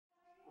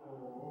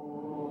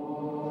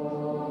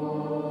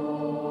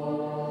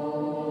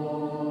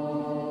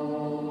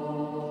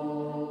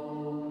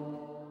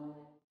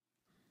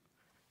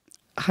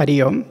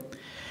Hari Om.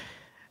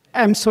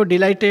 I'm so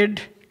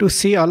delighted to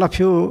see all of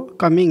you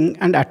coming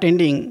and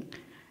attending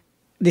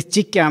the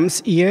CHYK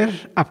camps year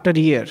after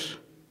year.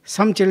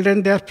 Some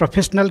children, they are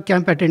professional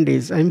camp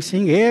attendees. I'm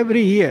seeing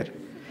every year.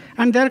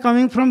 And they are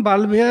coming from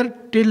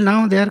Balbir till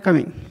now they are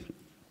coming.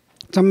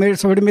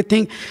 Somebody may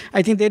think,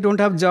 I think they don't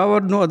have job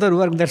or no other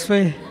work. That's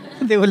why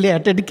they only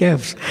attend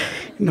camps.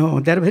 No,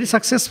 they are very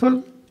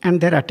successful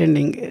and they're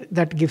attending.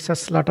 That gives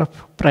us a lot of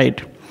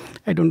pride.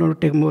 I don't want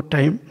to take more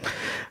time.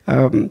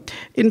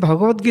 In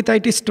Bhagavad Gita,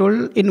 it is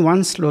told in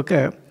one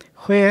sloka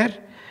where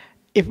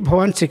if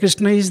Bhagavan Sri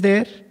Krishna is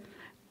there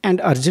and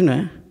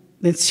Arjuna,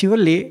 then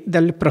surely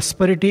there will be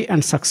prosperity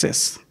and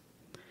success.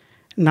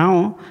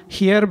 Now,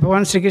 here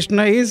Bhagavan Sri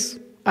Krishna is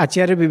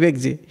Acharya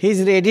Vivekji. He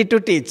is ready to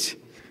teach.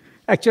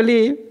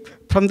 Actually,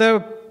 from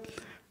the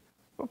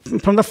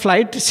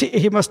flight,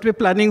 he must be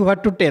planning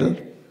what to tell.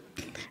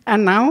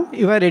 And now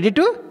you are ready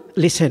to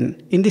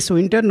listen. In this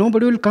winter,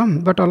 nobody will come,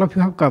 but all of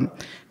you have come.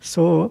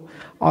 So,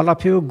 all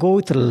of you go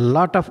with a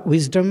lot of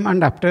wisdom,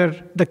 and after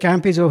the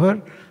camp is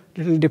over,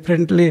 little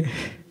differently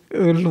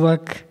will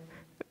work.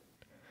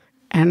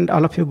 And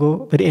all of you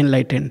go very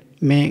enlightened.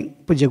 May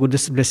Puja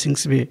Guru's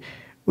blessings be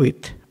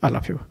with all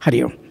of you.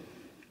 Hari Om.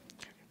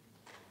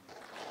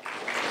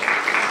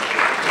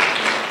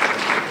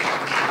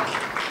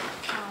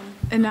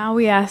 And now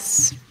we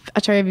ask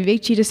Acharya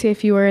Vivekji to say a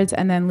few words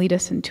and then lead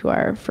us into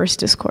our first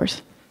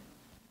discourse.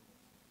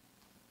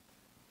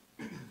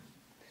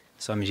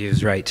 Swamiji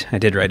was right. I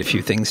did write a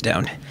few things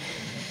down.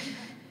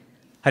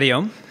 Hari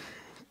Om.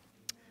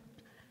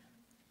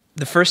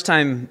 The first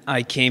time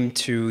I came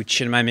to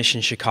Chinmaya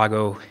Mission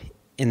Chicago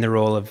in the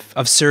role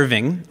of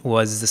serving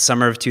was the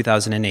summer of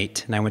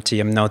 2008, and I went to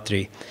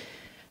Yamunotri.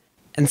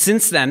 And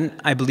since then,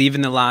 I believe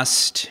in the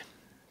last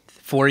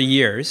 4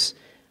 years,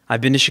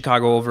 I've been to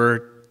Chicago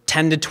over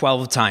 10 to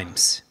 12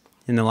 times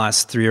in the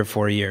last 3 or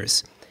 4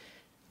 years.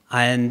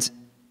 And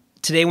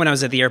today when I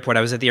was at the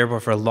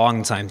airport for a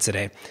long time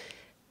today,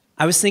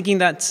 I was thinking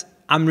that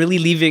I'm really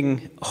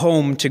leaving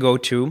home to go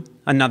to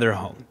another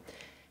home.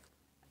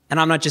 And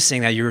I'm not just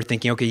saying that, you were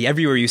thinking, okay,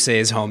 everywhere you say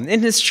is home.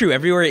 And it's true,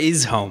 everywhere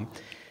is home.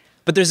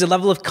 But there's a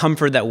level of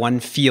comfort that one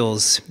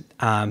feels,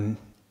 at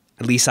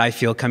least I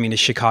feel, coming to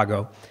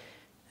Chicago.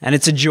 And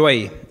it's a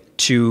joy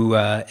to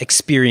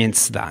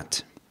experience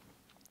that.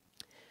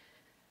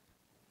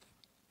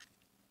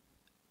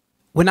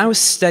 When I was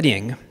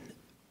studying,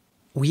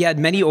 we had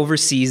many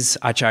overseas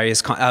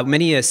acharyas,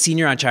 many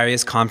senior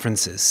acharyas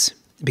conferences,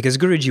 because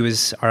Guruji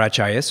was our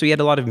acharya, so we had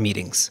a lot of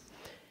meetings.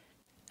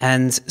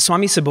 And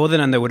Swami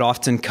Subodhananda would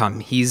often come.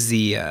 He's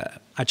the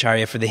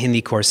acharya for the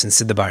Hindi course in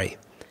Siddhabari.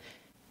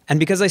 And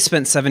because I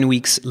spent 7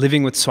 weeks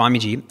living with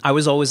Swamiji, I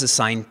was always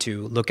assigned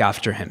to look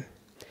after him.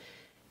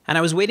 And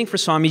I was waiting for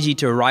Swamiji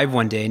to arrive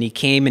one day, and he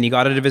came and he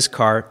got out of his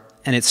car,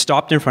 and it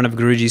stopped in front of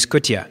Guruji's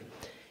kutia.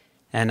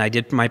 And I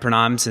did my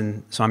pranams,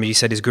 and Swamiji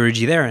said, is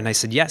Guruji there? And I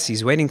said, yes,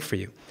 he's waiting for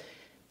you.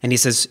 And he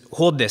says,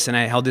 hold this. And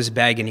I held his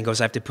bag, and he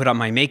goes, I have to put on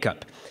my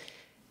makeup.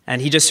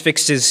 And he just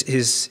fixed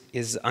his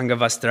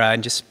angavastra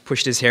and just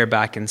pushed his hair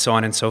back and so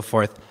on and so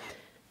forth.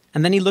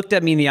 And then he looked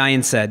at me in the eye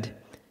and said,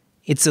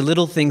 it's the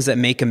little things that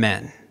make a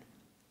man.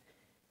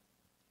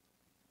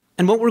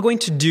 And what we're going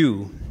to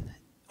do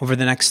over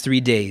the next 3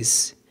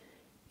 days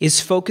is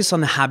focus on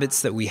the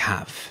habits that we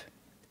have.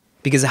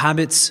 Because the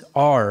habits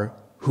are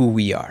who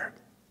we are.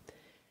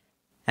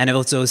 And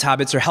if those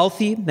habits are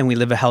healthy, then we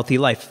live a healthy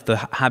life. If the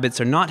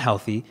habits are not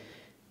healthy,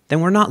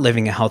 then we're not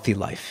living a healthy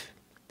life.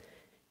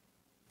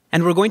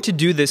 And we're going to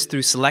do this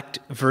through select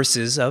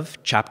verses of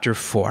chapter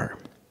 4.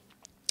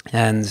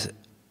 And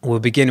we'll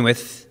begin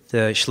with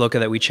the shloka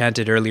that we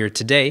chanted earlier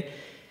today,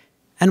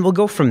 and we'll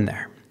go from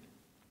there.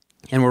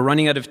 And we're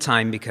running out of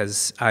time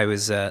because I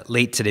was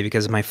late today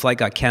because my flight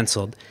got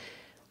canceled.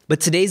 But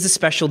today's a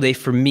special day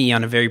for me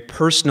on a very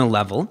personal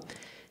level,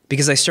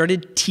 because I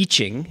started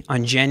teaching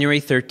on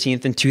January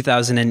 13th in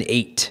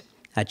 2008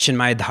 at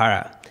Chinmaya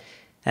Dhara.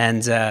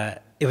 And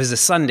it was a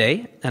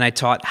Sunday, and I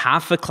taught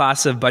half a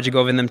class of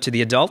Bhajagovindam to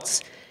the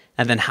adults,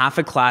 and then half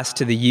a class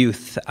to the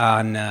youth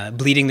on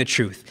Bleeding the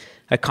Truth,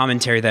 a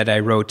commentary that I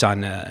wrote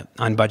on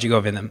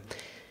Bhajagovindam.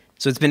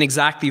 So it's been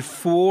exactly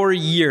 4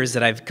 years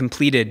that I've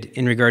completed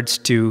in regards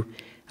to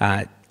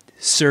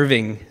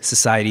serving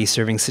society,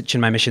 serving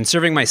Chinmaya Mission,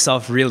 serving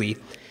myself really.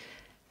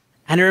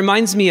 And it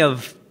reminds me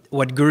of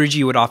what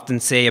Guruji would often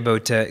say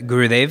about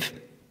Gurudev.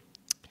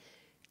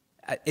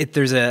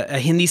 There's a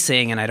Hindi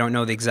saying, and I don't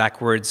know the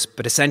exact words,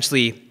 but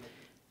essentially,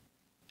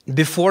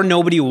 before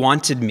nobody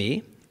wanted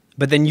me,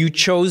 but then you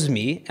chose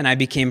me, and I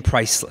became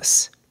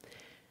priceless.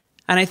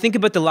 And I think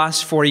about the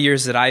last 4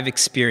 years that I've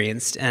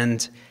experienced,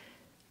 and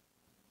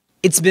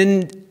it's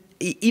been,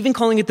 even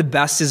calling it the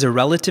best is a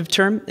relative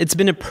term, it's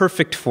been a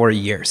perfect 4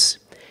 years.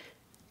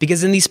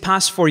 Because in these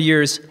past 4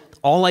 years,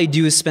 all I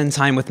do is spend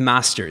time with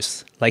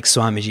masters, like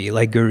Swamiji,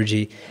 like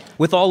Guruji,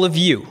 with all of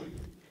you.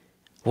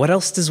 What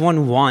else does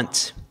one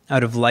want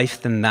out of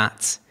life than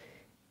that?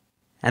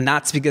 And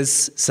that's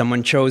because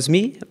someone chose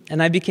me,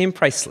 and I became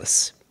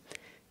priceless.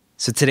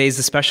 So today's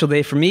a special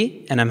day for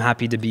me, and I'm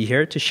happy to be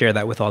here to share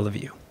that with all of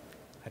you.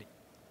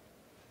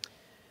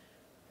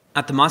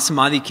 At the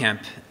Masamadhi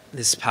camp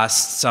this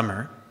past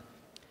summer,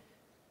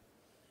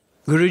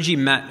 Guruji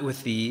met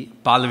with the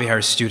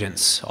Balavihar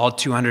students, all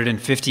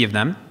 250 of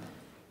them,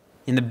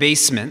 in the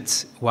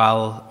basement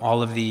while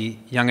all of the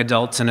young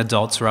adults and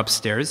adults were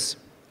upstairs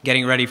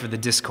getting ready for the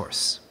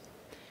discourse.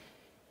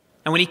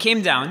 And when he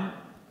came down,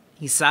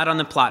 he sat on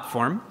the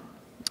platform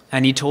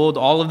and he told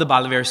all of the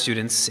Balavihar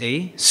students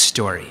a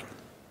story.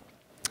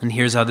 And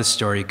here's how the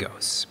story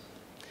goes.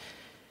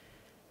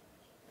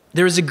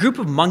 There was a group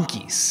of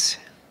monkeys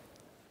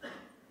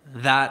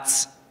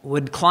that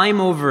would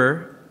climb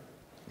over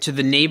to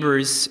the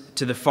neighbors,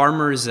 to the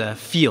farmer's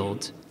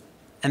field,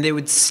 and they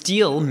would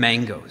steal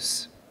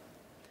mangoes.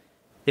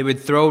 They would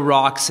throw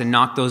rocks and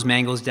knock those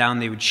mangoes down.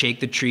 They would shake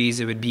the trees.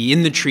 It would be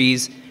in the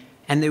trees,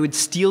 and they would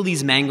steal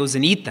these mangoes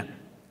and eat them.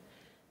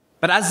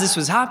 But as this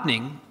was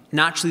happening,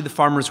 naturally the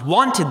farmers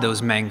wanted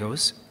those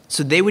mangoes,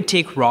 so they would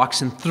take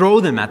rocks and throw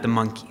them at the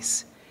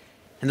monkeys.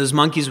 And those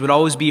monkeys would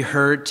always be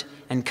hurt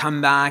and come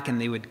back,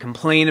 and they would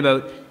complain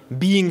about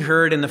being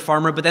hurt and the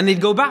farmer, but then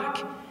they'd go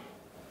back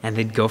and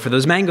they'd go for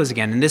those mangoes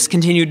again. And this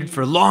continued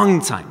for a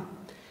long time.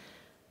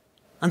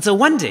 Until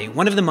one day,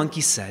 one of the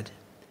monkeys said,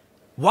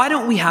 "Why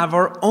don't we have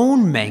our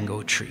own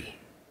mango tree?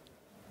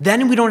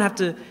 Then we don't have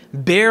to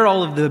bear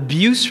all of the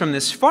abuse from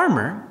this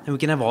farmer, and we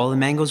can have all the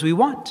mangoes we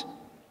want."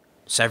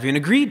 So everyone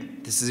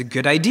agreed, this is a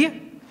good idea.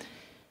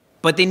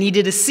 But they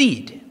needed a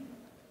seed.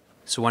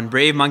 So one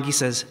brave monkey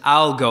says,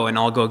 "I'll go and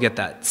I'll go get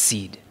that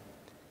seed."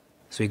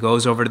 So he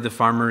goes over to the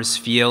farmer's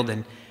field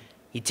and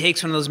he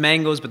takes one of those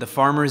mangoes, but the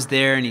farmer is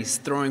there and he's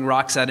throwing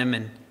rocks at him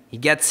and he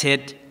gets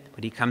hit,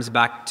 but he comes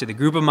back to the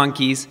group of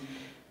monkeys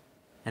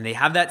and they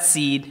have that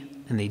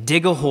seed and they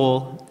dig a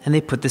hole and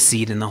they put the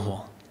seed in the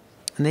hole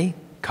and they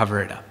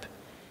cover it up.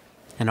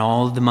 And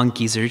all the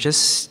monkeys are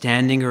just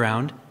standing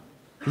around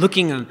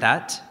looking at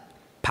that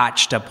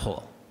patched up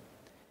hole.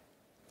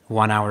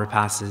 1 hour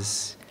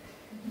passes,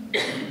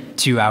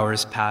 2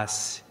 hours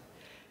pass.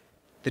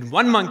 Then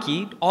one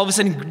monkey all of a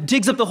sudden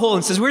digs up the hole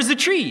and says, "Where's the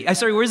tree?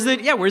 Where's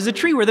the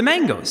tree? Where are the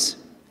mangoes?"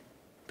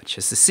 But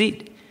just the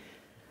seed.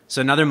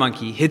 So another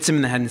monkey hits him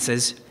in the head and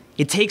says,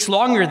 "It takes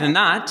longer than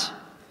that."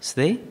 So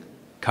they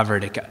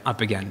covered it up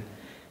again.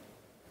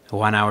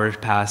 1 hour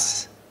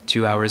pass,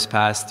 2 hours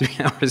pass, 3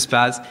 hours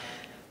pass.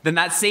 Then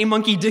that same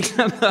monkey digs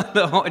up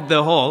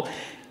the hole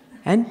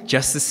and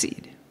just the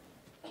seed.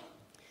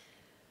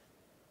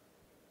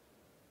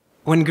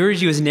 When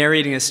Guruji was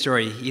narrating his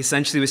story, he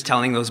essentially was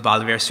telling those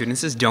Balavihar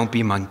students, don't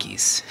be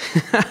monkeys.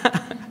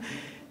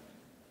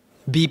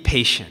 Be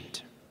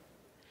patient.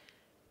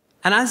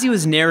 And as he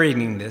was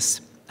narrating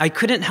this, I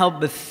couldn't help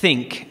but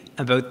think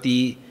about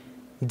the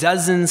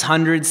dozens,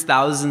 hundreds,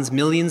 thousands,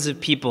 millions of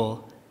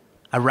people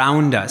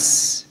around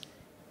us,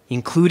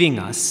 including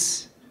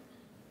us,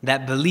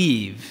 that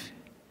believe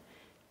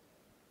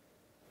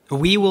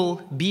we will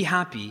be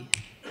happy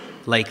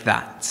like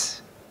that.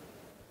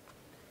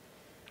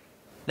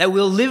 That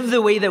we'll live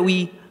the way that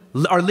we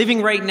are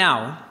living right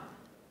now,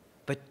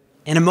 but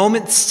in a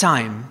moment's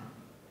time,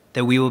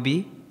 that we will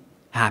be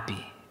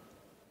happy.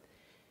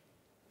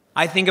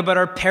 I think about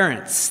our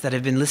parents that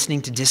have been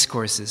listening to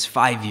discourses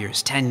 5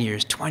 years, 10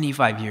 years,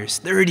 25 years,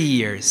 30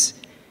 years,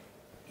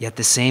 yet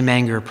the same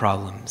anger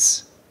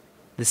problems,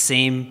 the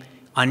same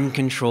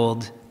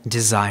uncontrolled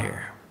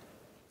desire.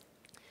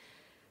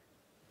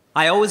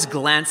 I always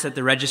glance at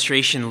the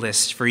registration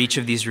list for each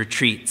of these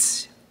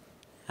retreats,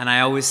 and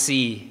I always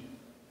see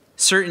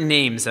certain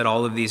names at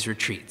all of these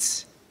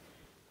retreats.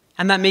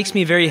 And that makes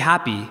me very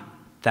happy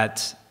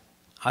that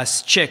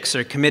us CHYKs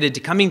are committed to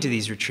coming to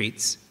these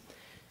retreats.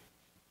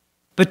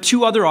 But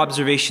two other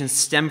observations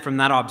stem from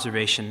that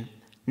observation.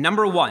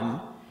 Number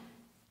one,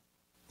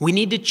 we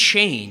need to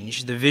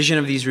change the vision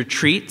of these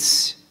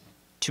retreats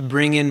to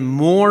bring in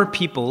more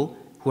people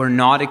who are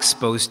not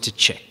exposed to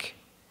CHYK.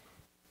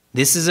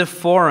 This is a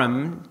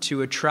forum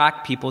to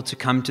attract people to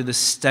come to the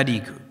study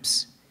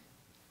groups.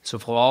 So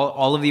for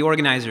all of the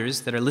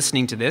organizers that are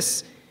listening to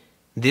this,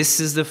 this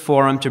is the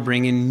forum to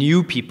bring in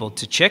new people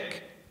to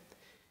CHYK.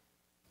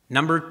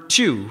 Number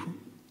two,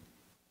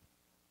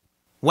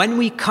 when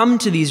we come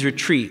to these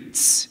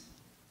retreats,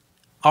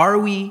 do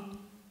we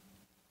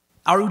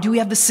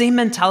have the same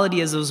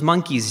mentality as those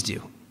monkeys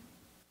do?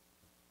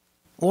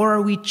 Or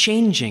are we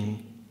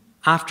changing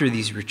after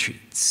these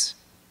retreats?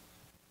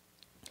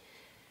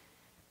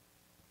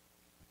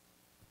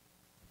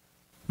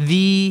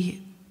 The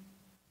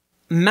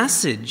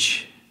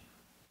message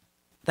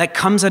that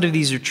comes out of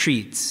these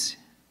retreats,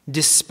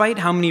 despite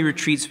how many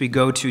retreats we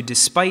go to,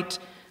 despite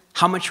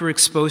how much we're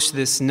exposed to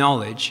this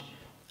knowledge,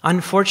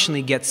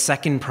 unfortunately gets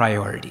second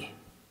priority.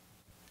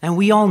 And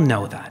we all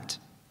know that.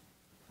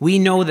 We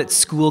know that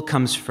school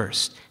comes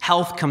first,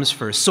 health comes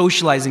first,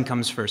 socializing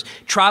comes first,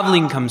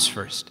 traveling comes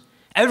first.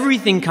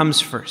 Everything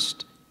comes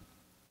first.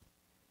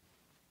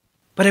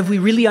 But have we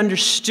really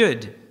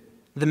understood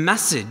the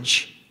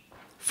message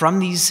from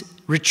these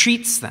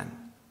retreats then?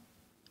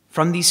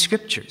 From these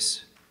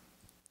scriptures?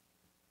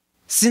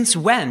 Since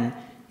when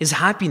is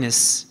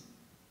happiness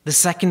the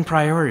second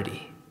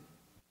priority?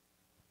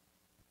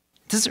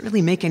 It doesn't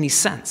really make any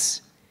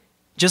sense.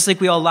 Just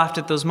like we all laughed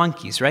at those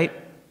monkeys, right?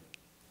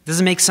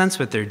 Doesn't make sense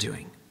what they're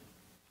doing.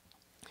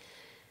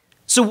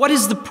 So what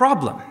is the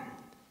problem?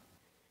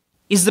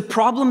 Is the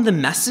problem the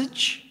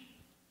message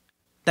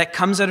that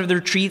comes out of the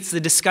retreats,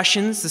 the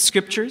discussions, the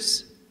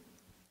scriptures?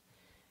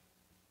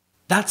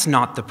 That's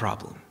not the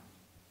problem.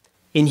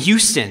 In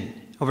Houston,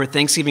 over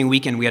Thanksgiving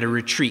weekend, we had a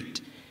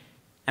retreat.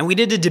 And we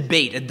did a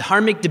debate, a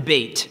dharmic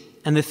debate.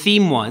 And the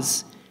theme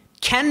was,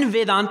 can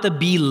Vedanta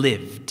be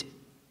lived?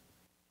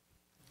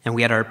 And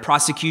we had our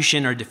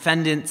prosecution, our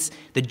defendants,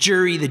 the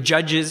jury, the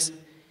judges.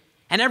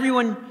 And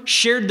everyone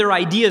shared their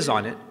ideas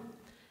on it.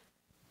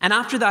 And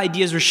after the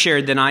ideas were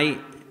shared, then I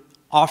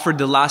offered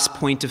the last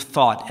point of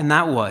thought. And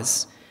that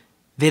was,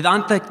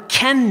 Vedanta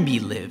can be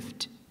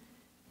lived.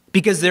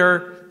 Because there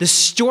are the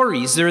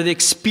stories, there are the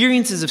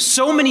experiences of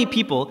so many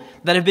people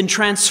that have been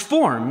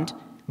transformed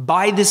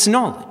by this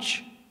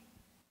knowledge.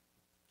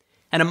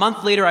 And a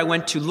month later, I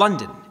went to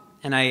London,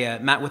 and I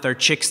met with our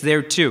CHYKs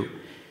there too.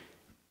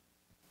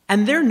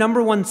 And their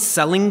number one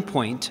selling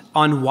point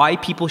on why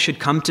people should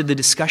come to the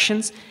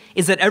discussions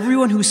is that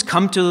everyone who's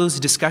come to those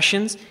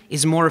discussions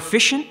is more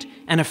efficient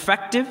and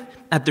effective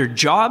at their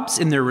jobs,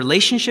 in their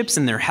relationships,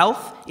 in their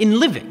health, in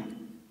living.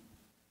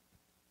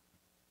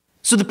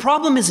 So the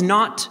problem is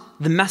not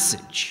the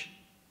message.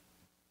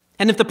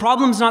 And if the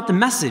problem is not the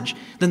message,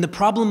 then the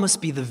problem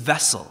must be the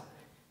vessel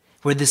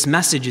where this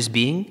message is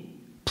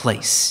being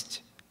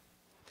placed.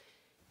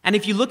 And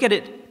if you look at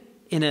it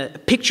in a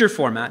picture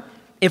format,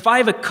 if I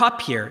have a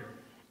cup here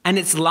and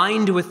it's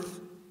lined with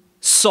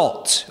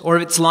salt, or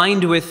if it's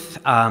lined with,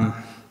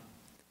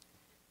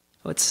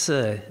 what's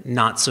a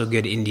not so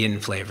good Indian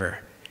flavor?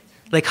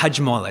 Like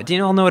hajmola. Do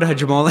you all know what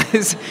hajmola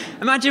is?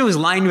 Imagine it was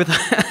lined with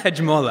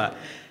hajmola.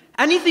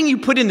 Anything you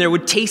put in there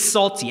would taste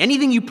salty.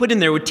 Anything you put in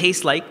there would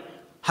taste like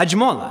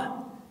hajmola.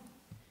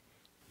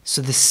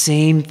 So the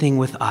same thing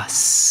with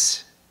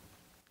us.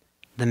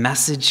 The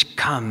message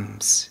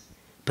comes,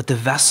 but the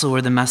vessel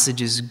where the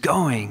message is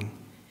going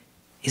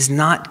is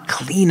not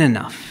clean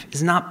enough,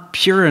 is not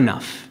pure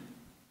enough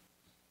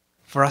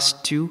for us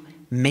to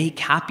make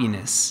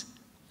happiness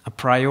a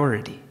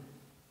priority.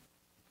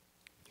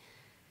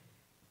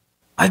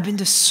 I've been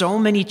to so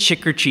many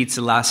CHYK retreats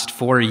the last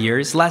 3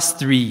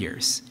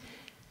 years.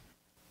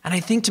 And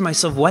I think to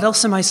myself, what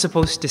else am I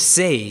supposed to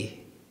say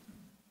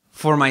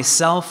for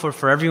myself or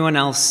for everyone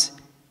else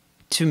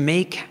to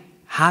make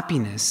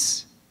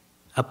happiness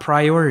a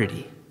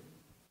priority?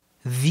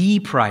 The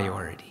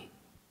priority.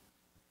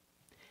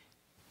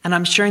 And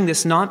I'm sharing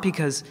this not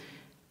because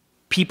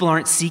people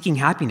aren't seeking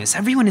happiness.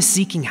 Everyone is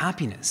seeking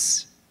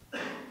happiness.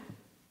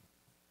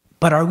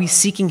 But are we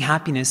seeking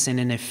happiness in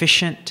an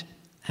efficient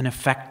and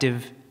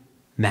effective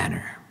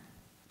manner?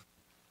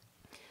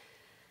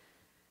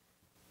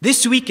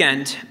 This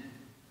weekend,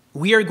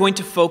 we are going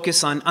to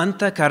focus on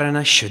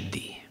Antakarana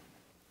Shuddhi.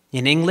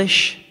 In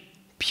English,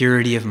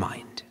 purity of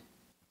mind.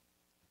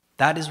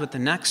 That is what the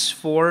next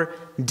 4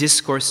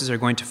 discourses are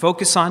going to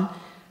focus on,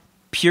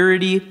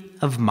 purity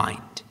of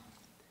mind.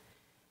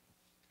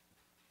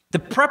 The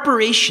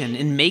preparation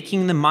in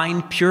making the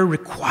mind pure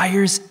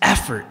requires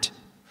effort.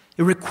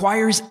 It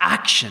requires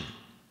action.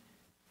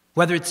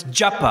 Whether it's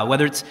japa,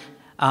 whether it's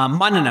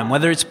mananam,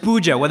 whether it's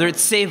puja, whether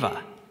it's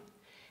seva.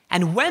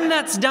 And when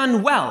that's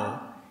done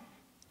well,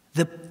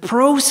 the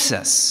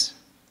process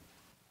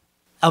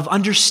of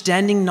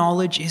understanding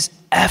knowledge is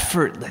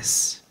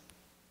effortless.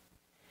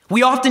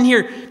 We often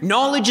hear,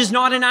 knowledge is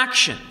not an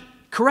action.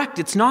 Correct,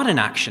 it's not an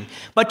action.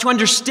 But to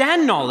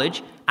understand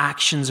knowledge,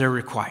 actions are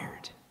required.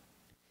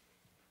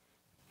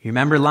 You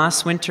remember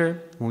last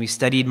winter when we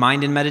studied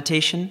mind and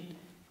meditation?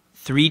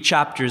 3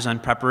 chapters on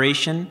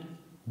preparation,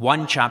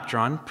 1 chapter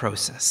on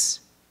process.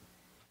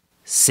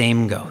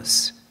 Same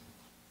goes.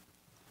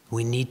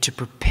 We need to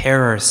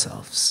prepare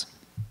ourselves.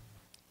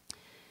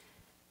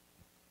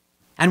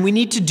 And we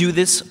need to do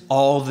this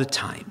all the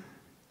time.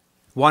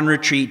 1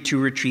 retreat, 2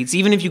 retreats.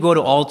 Even if you go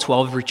to all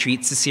 12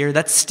 retreats this year,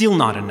 that's still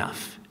not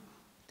enough.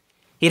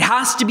 It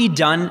has to be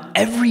done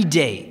every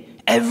day,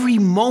 every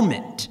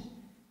moment.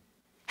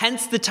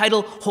 Hence the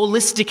title,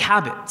 Holistic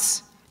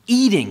Habits.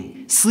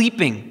 Eating,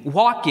 sleeping,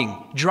 walking,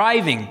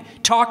 driving,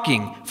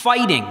 talking,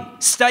 fighting,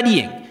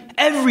 studying,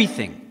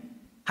 everything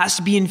has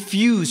to be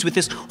infused with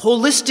this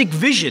holistic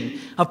vision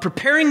of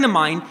preparing the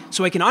mind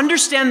so I can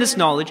understand this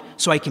knowledge,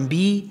 so I can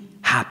be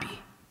happy.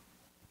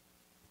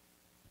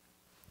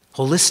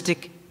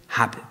 Holistic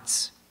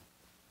habits.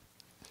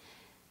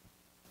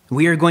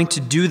 We are going to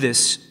do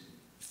this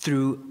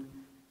through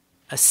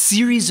a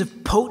series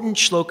of potent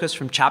shlokas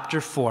from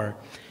chapter 4,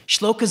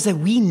 shlokas that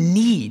we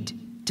need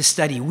to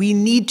study, we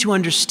need to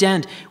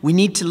understand, we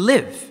need to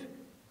live.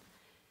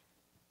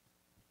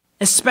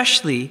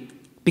 Especially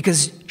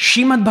because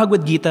Srimad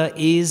Bhagavad Gita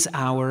is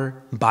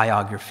our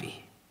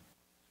biography.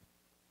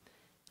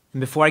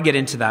 And before I get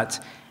into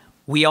that,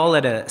 we all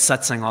at a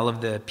satsang, all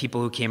of the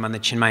people who came on the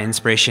Chinmaya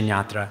Inspiration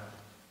Yatra,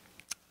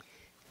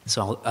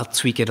 so I'll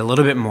tweak it a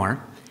little bit more.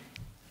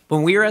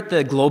 When we were at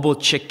the Global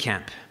CHYK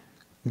Camp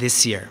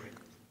this year,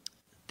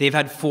 they've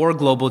had 4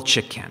 Global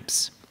CHYK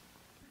Camps.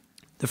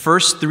 The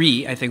first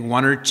 3, I think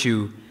 1 or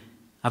 2,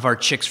 of our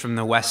CHYKs from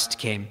the West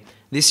came.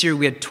 This year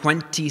we had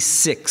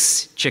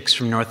 26 CHYKs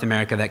from North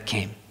America that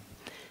came.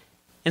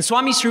 And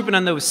Swami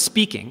Swarupananda was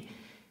speaking,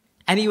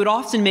 and he would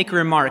often make a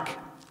remark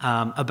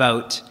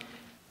about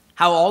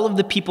how all of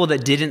the people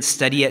that didn't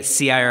study at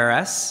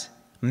CIRS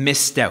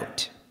missed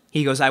out.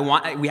 He goes,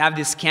 we have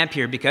this camp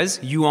here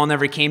because you all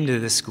never came to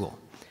this school.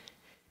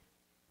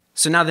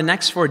 So now the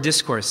next 4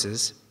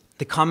 discourses,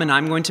 the comment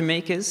I'm going to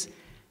make is,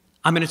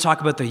 I'm going to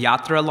talk about the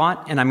yatra a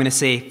lot, and I'm going to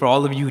say, for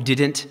all of you who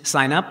didn't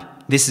sign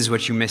up, this is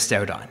what you missed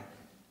out on.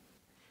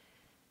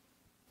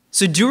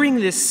 So during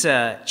this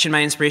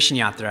Chinmaya Inspiration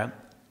Yatra,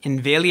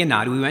 in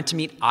Velianadu, we went to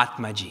meet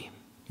Atmaji,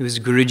 who was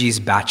Guruji's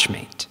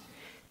batchmate.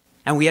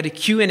 And we had a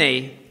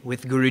Q&A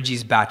with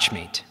Guruji's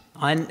batchmate.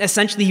 And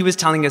essentially, he was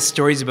telling us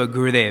stories about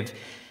Gurudev.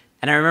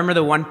 And I remember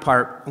the one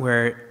part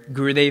where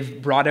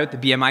Gurudev brought out the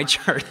BMI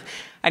chart,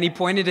 and he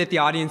pointed at the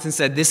audience and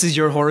said, this is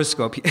your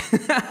horoscope.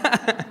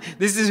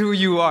 This is who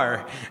you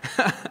are.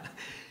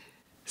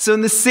 So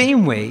in the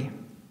same way,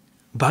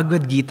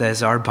 Bhagavad Gita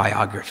is our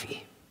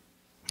biography.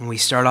 And we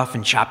start off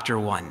in chapter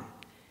 1,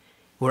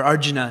 where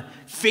Arjuna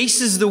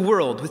faces the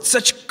world with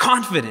such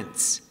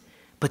confidence,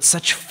 but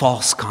such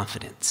false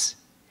confidence.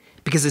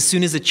 Because as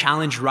soon as a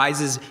challenge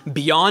rises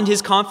beyond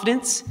his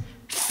confidence,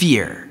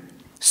 fear,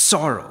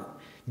 sorrow,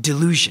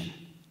 delusion.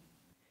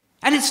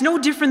 And it's no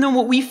different than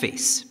what we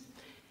face.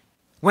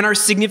 When our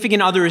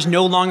significant other is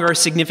no longer our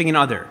significant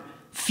other.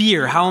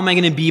 Fear, how am I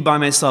going to be by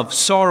myself?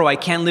 Sorrow, I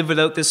can't live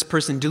without this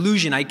person.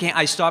 Delusion,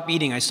 I stop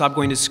eating, I stop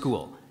going to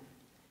school.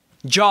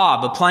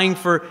 Job, applying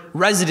for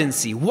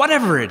residency,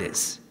 whatever it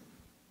is.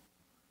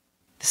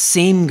 The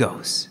same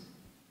goes.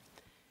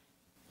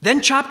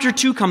 Then chapter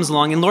 2 comes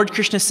along and Lord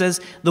Krishna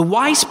says, the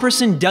wise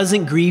person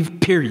doesn't grieve,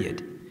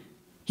 period.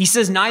 He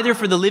says neither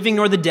for the living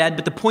nor the dead,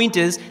 but the point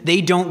is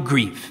they don't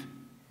grieve,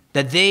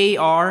 that they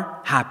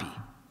are happy.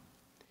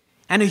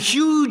 And a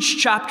huge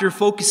chapter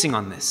focusing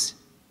on this.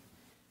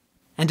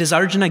 And does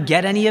Arjuna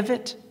get any of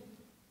it?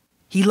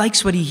 He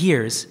likes what he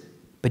hears,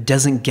 but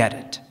doesn't get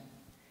it.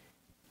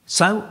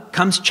 So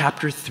comes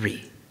chapter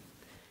 3.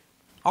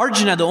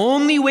 Arjuna, the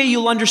only way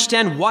you'll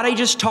understand what I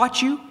just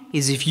taught you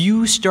is if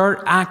you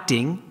start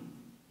acting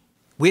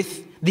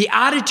with the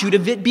attitude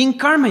of it being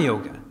karma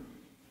yoga.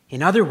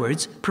 In other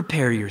words,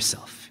 prepare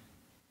yourself.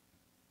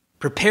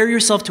 Prepare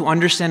yourself to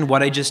understand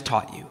what I just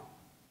taught you.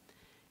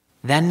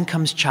 Then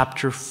comes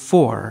chapter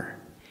 4,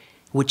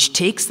 which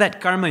takes that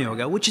karma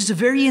yoga, which is a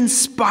very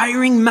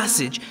inspiring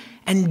message,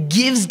 and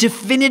gives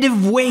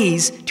definitive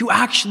ways to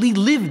actually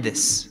live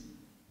this.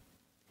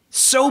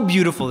 So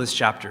beautiful this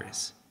chapter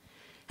is.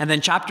 And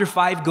then chapter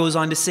 5 goes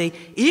on to say,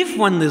 if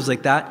one lives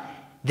like that,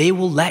 they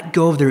will let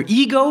go of their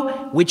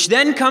ego, which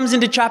then comes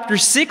into chapter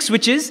 6,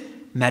 which is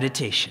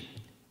meditation.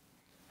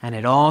 And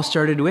it all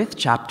started with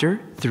chapter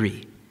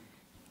 3.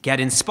 Get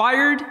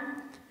inspired,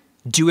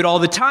 do it all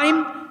the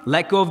time,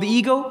 let go of the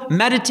ego,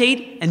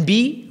 meditate, and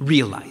be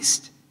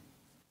realized.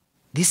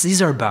 This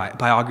is our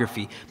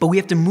biography, but we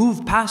have to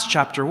move past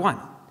chapter 1.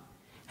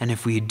 And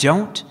if we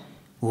don't,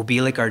 we'll be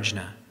like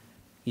Arjuna.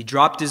 He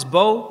dropped his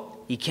bow,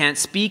 he can't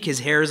speak,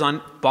 his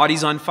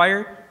body's on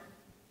fire.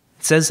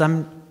 It says,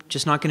 I'm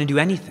just not going to do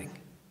anything.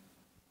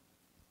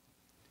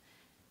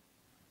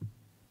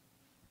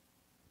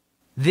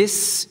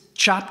 This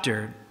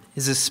chapter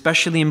is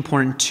especially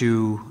important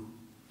to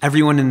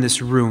everyone in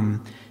this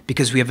room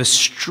because we have a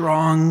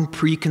strong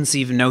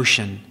preconceived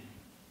notion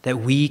that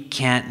we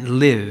can't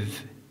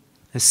live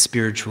a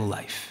spiritual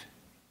life,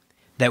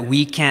 that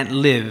we can't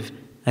live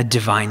a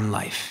divine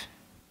life.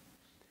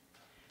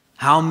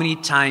 How many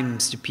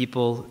times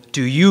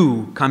do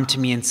you come to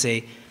me and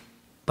say,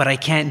 but I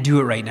can't do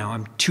it right now.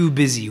 I'm too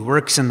busy.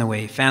 Work's in the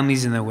way.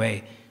 Family's in the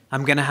way.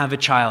 I'm going to have a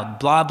child.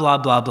 Blah, blah,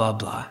 blah, blah,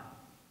 blah.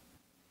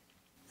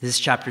 This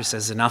chapter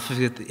says enough of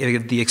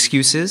the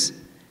excuses.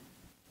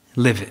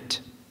 Live it.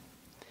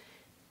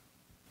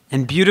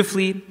 And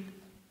beautifully,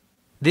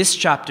 this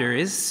chapter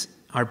is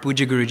our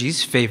Puja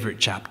Guruji's favorite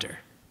chapter.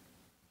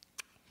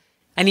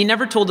 And he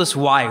never told us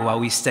why while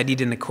we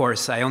studied in the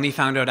course. I only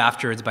found out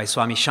afterwards by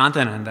Swami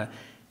Shantananda,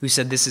 who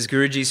said this is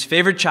Guruji's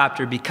favorite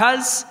chapter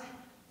because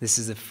this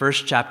is the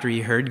first chapter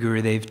he heard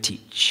Gurudev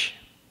teach.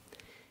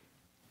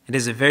 It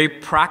is a very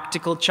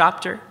practical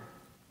chapter,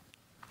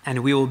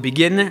 and we will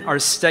begin our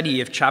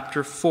study of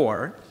chapter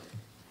 4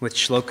 with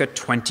shloka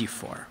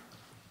 24.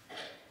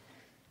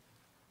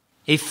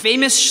 A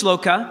famous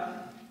shloka,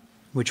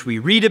 which we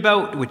read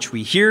about, which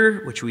we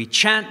hear, which we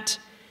chant.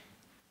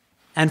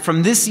 And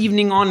from this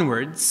evening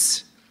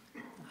onwards,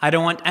 I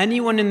don't want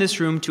anyone in this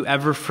room to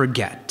ever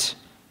forget.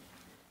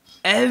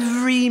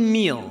 Every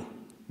meal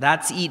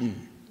that's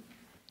eaten,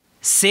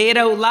 say it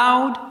out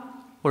loud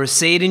or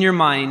say it in your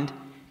mind,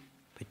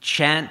 but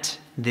chant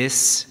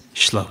this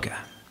shloka.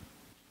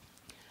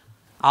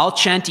 I'll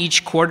chant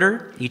each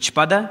quarter, each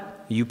pada.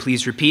 You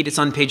please repeat. It's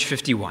on page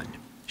 51,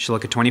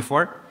 shloka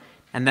 24.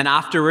 And then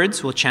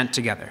afterwards, we'll chant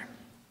together.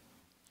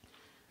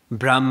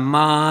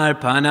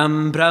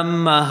 Brahmarpanam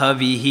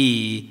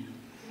Brahmahavihi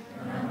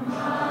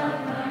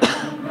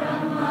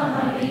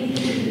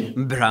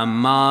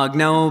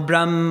Brahmagno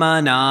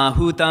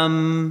Brahmanahutam.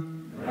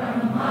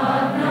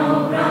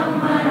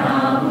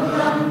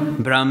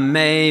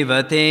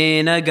 Brahmeva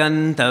tena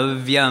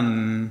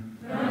gantavyam.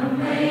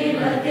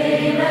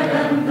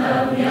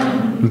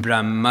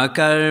 Brahma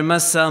karma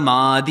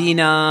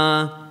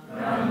samadhina.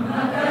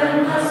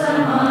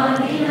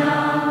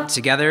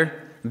 Together,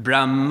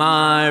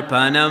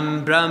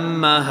 Brahmarpanam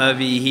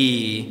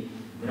Brahmahavihi.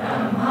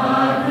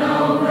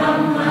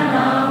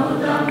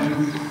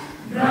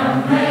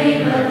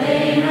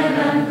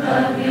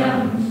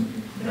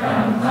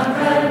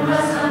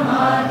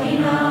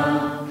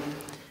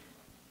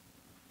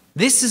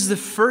 This is the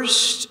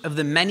first of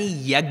the many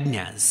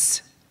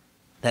yajnas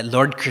that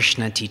Lord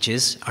Krishna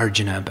teaches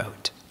Arjuna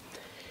about.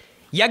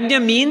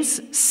 Yajna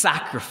means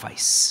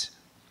sacrifice.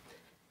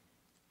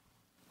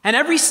 And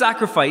every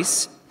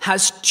sacrifice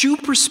has two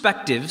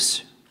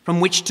perspectives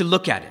from which to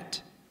look at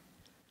it.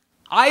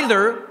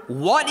 Either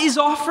what is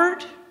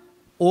offered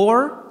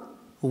or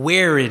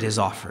where it is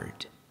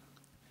offered.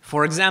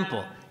 For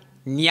example,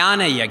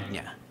 Jnana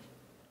Yajna,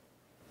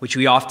 which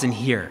we often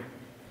hear.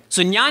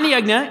 So Jnana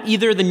Yajna,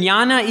 either the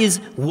jnana is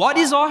what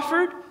is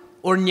offered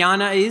or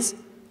jnana is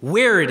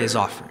where it is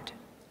offered.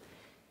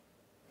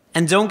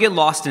 And don't get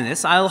lost in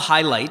this. I'll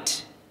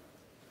highlight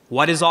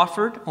what is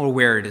offered or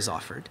where it is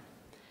offered.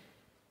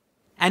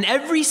 And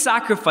every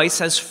sacrifice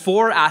has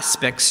four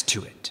aspects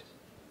to it.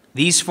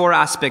 These four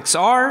aspects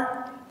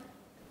are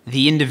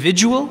the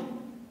individual,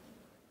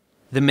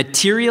 the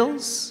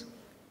materials,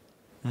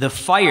 the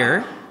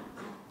fire,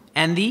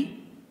 and the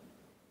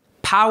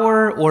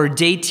power or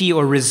deity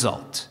or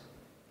result,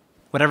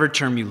 whatever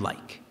term you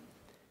like.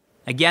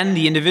 Again,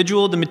 the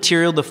individual, the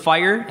material, the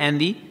fire,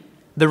 and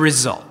the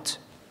result.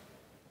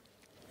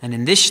 And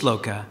in this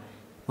shloka,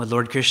 what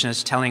Lord Krishna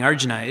is telling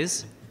Arjuna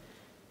is,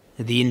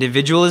 the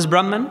individual is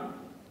Brahman,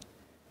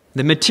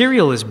 the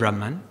material is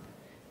Brahman,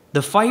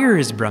 the fire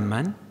is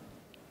Brahman,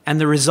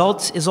 and the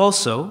result is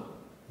also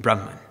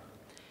Brahman.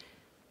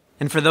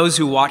 And for those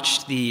who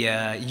watched the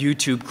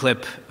YouTube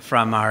clip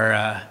from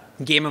our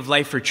Game of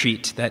Life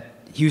retreat that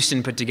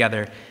Houston put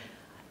together,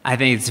 I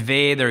think it's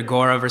Ved or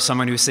Gaurav or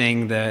someone who's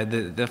saying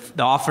the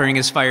offering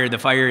is fire,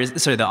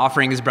 the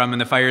offering is Brahman,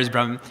 the fire is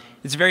Brahman.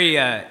 It's very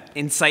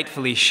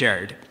insightfully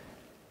shared.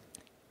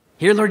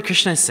 Here Lord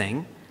Krishna is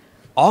saying,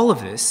 all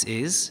of this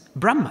is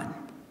Brahman.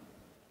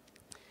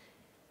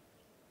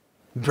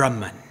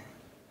 Brahman.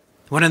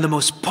 One of the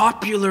most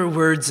popular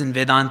words in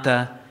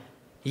Vedanta,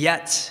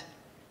 yet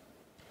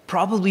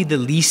probably the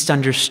least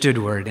understood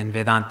word in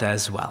Vedanta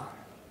as well.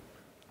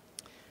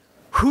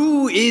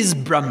 Who is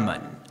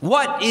Brahman?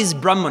 What is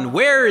Brahman?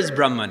 Where is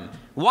Brahman?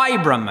 Why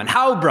Brahman?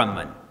 How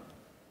Brahman?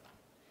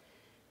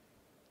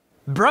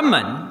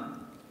 Brahman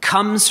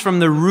comes from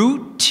the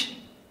root.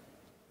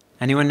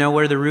 Anyone know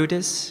where the root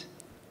is?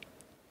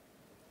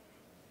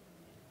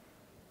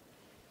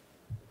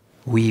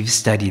 We've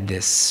studied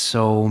this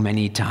so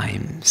many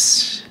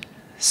times.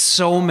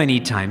 So many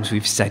times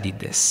we've studied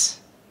this.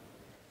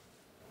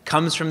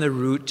 Comes from the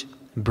root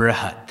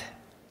Brihat.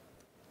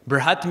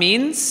 Brihat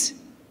means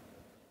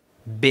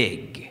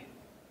big.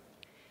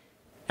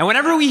 And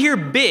whenever we hear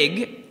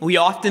big, we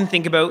often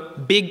think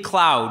about big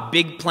cloud,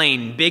 big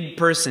plane, big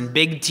person,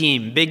 big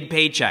team, big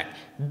paycheck,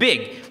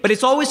 big. But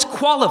it's always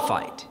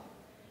qualified.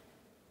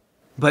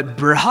 But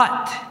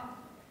Brihat,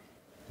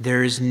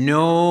 there is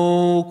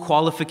no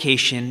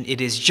qualification.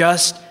 It is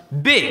just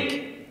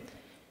big.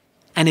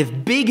 And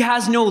if big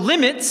has no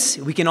limits,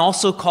 we can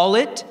also call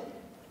it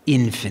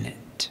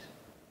infinite.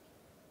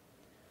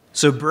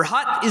 So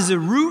Brihat is the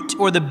root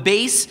or the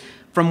base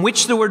from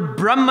which the word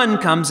Brahman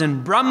comes,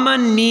 and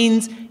Brahman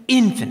means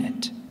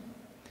infinite.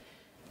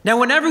 Now,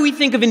 whenever we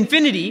think of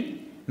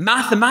infinity,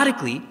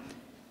 mathematically,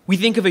 we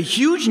think of a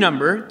huge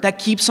number that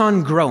keeps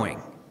on growing.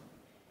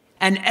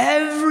 And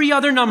every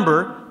other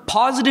number,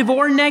 positive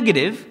or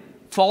negative,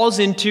 falls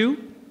into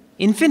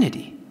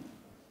infinity.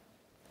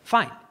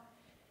 Fine.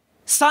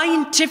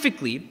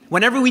 Scientifically,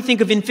 whenever we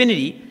think of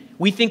infinity,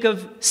 we think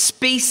of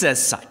space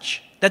as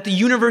such, that the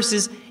universe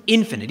is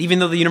infinite, even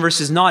though the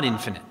universe is not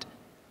infinite.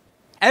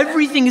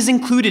 Everything is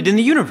included in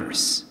the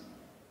universe.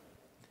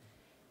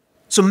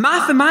 So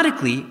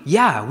mathematically,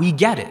 yeah, we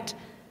get it.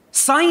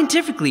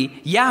 Scientifically,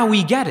 yeah,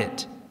 we get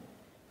it.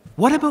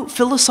 What about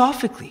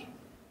philosophically?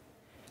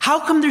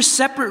 How come there's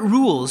separate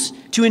rules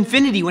to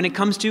infinity when it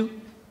comes to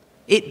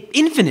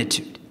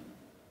infinitude?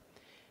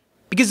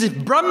 Because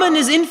if Brahman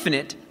is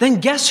infinite,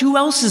 then guess who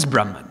else is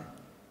Brahman?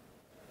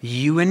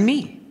 You and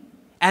me.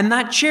 And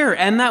that chair,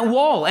 and that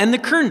wall, and the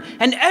curtain,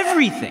 and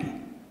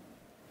everything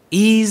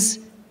is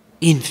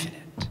infinite.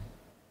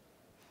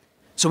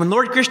 So when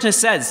Lord Krishna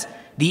says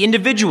the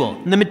individual,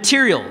 the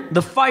material,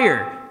 the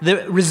fire,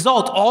 the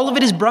result, all of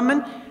it is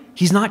Brahman,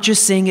 he's not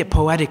just saying it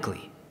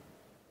poetically.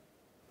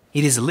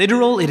 It is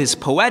literal, it is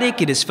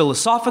poetic, it is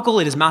philosophical,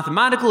 it is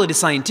mathematical, it is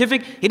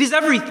scientific, it is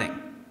everything.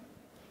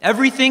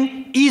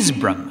 Everything is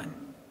Brahman.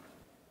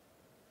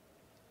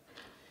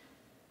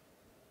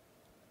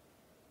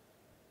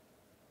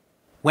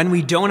 When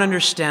we don't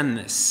understand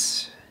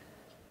this,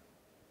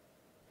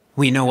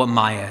 we know what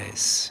Maya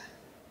is.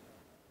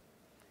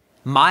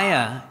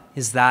 Maya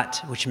is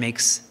that which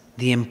makes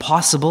the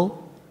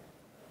impossible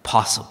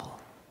possible.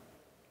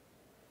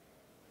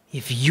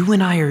 If you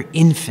and I are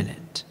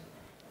infinite,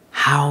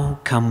 how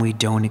come we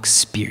don't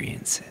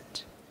experience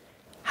it?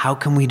 How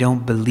come we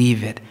don't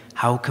believe it?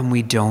 How come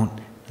we don't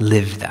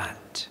live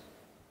that?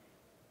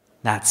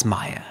 That's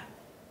Maya.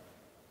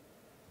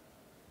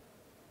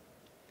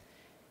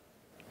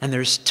 And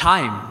there's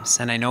times,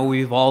 and I know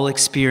we've all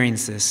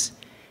experienced this,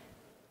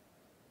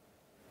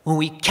 when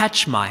we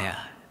catch Maya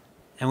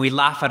and we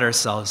laugh at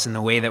ourselves in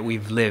the way that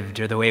we've lived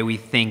or the way we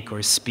think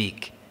or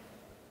speak,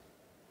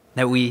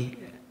 that we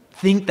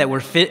think that we're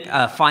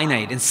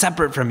finite and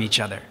separate from each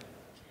other.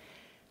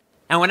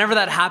 And whenever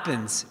that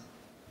happens,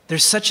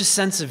 there's such a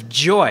sense of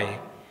joy,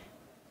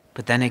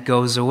 but then it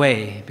goes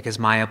away because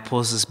Maya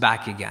pulls us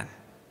back again.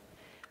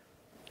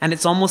 And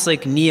it's almost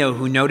like Neo,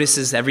 who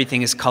notices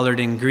everything is colored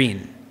in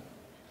green,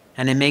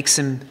 and it makes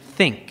him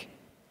think.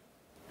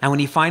 And when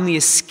he finally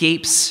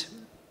escapes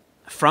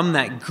from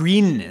that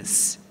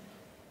greenness,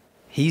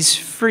 he's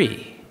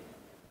free.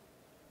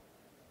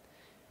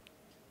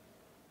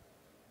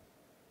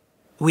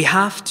 We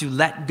have to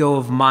let go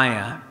of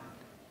Maya,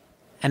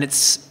 and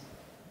it's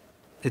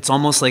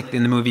almost like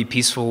in the movie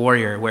Peaceful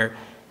Warrior, where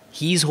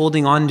he's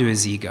holding on to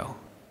his ego,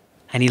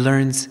 and he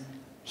learns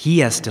he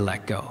has to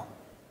let go.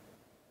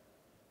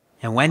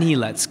 And when he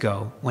lets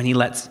go, when he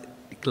lets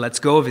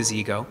go of his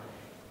ego,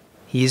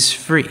 he is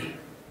free.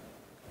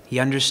 He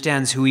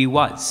understands who he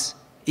was,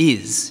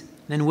 is,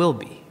 and will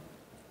be.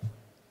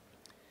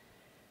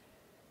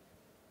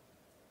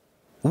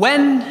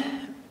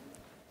 When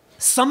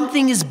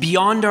something is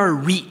beyond our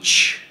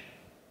reach,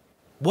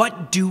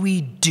 what do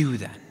we do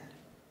then?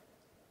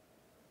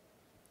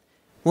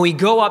 When we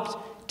go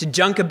up to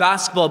dunk a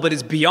basketball but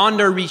it's beyond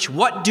our reach,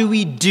 what do?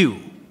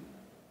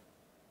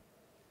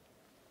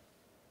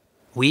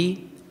 We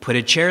put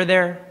a chair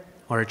there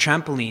or a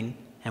trampoline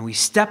and we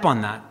step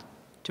on that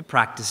to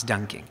practice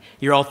dunking.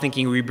 You're all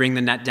thinking we bring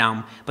the net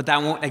down, but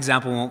that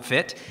example won't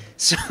fit.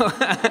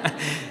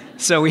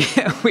 So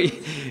we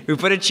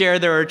put a chair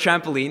there or a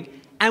trampoline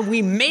and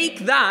we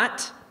make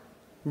that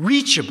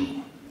reachable.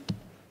 In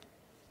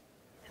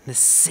the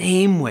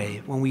same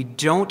way, when we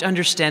don't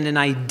understand an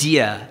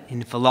idea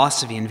in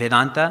philosophy, in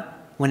Vedanta,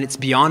 when it's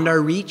beyond our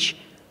reach,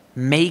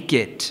 make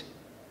it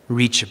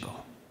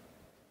reachable.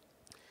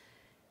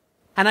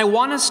 And I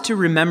want us to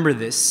remember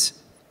this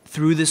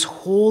through this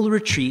whole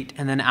retreat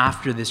and then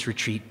after this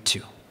retreat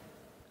too.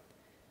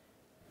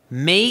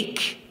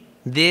 Make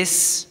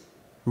this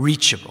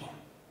reachable.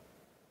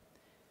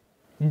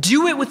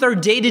 Do it with our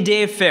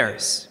day-to-day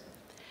affairs.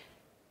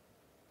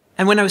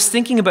 And when I was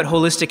thinking about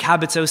holistic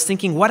habits, I was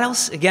thinking, what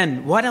else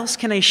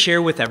can I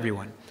share with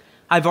everyone?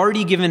 I've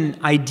already given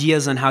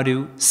ideas on how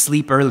to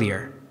sleep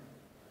earlier.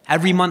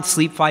 Every month,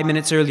 sleep 5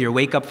 minutes earlier,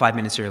 wake up 5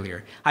 minutes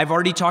earlier. I've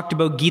already talked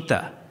about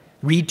Gita,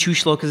 read 2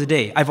 shlokas a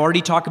day. I've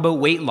already talked about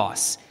weight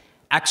loss,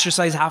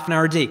 exercise half an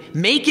hour a day.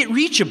 Make it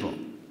reachable.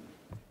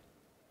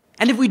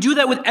 And if we do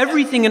that with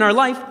everything in our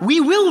life, we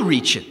will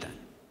reach it then.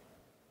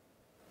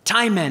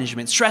 Time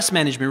management, stress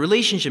management,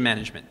 relationship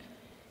management.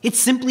 It's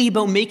simply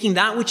about making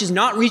that which is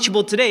not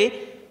reachable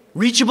today,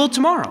 reachable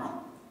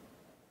tomorrow.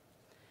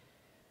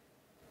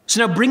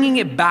 So now bringing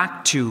it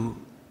back to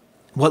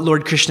what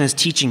Lord Krishna is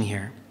teaching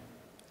here.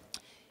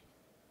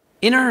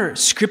 In our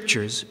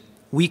scriptures,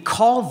 we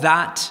call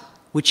that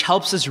which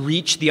helps us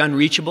reach the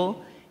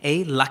unreachable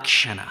a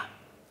lakshana.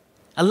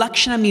 A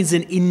lakshana means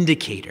an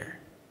indicator.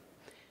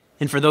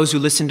 And for those who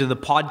listen to the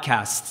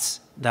podcasts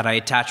that I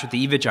attach with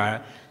the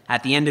Acharya,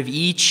 at the end of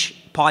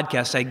each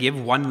podcast, I give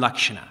one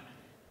lakshana.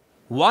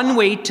 One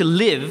way to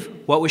live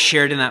what was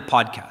shared in that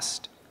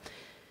podcast.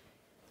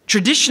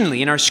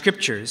 Traditionally, in our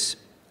scriptures,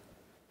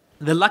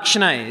 the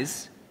lakshana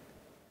is,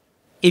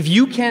 if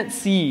you can't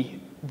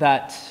see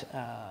that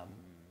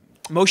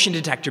motion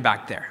detector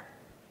back there,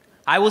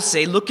 I will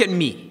say, look at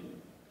me.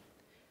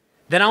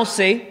 Then I'll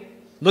say,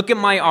 look at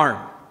my arm.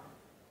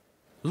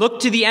 Look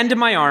to the end of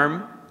my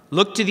arm,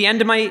 look to the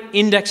end of my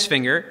index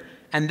finger,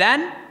 and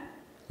then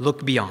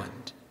look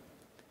beyond.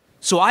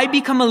 So I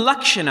become a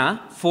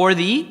lakshana for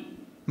the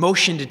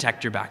motion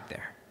detector back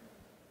there.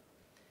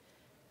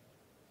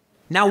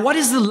 Now, what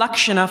is the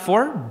lakshana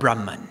for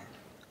Brahman?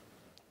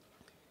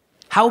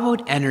 How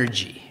about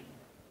energy?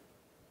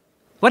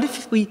 What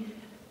if we,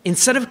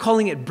 instead of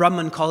calling it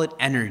Brahman, call it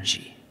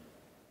energy?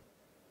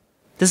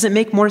 Does it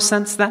make more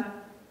sense then?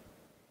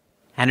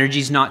 Energy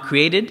is not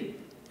created,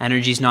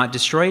 energy is not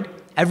destroyed.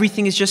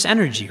 Everything is just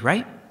energy,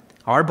 right?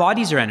 Our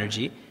bodies are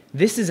energy.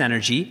 This is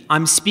energy.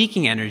 I'm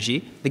speaking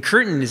energy. The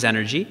curtain is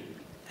energy.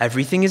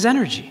 Everything is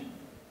energy.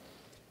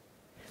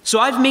 So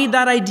I've made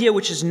that idea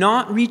which is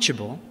not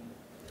reachable,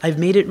 I've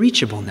made it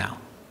reachable now.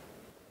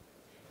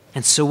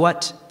 And so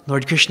what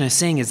Lord Krishna is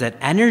saying is that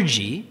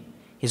energy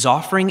is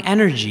offering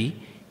energy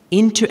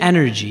into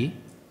energy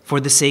for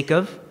the sake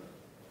of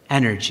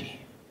energy.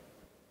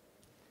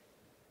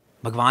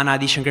 Bhagavan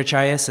Adi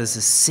Shankaracharya says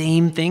the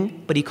same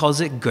thing, but he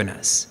calls it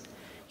gunas.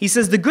 He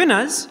says the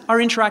gunas are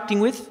interacting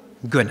with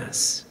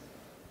gunas.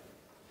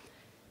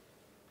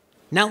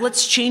 Now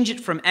let's change it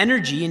from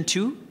energy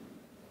into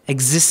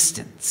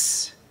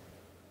existence.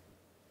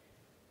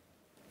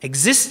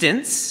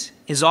 Existence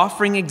is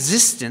offering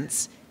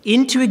existence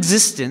into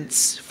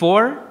existence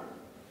for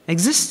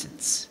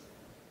existence.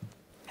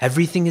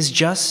 Everything is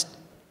just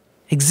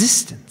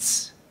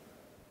existence.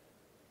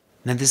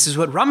 Now this is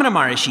what Ramana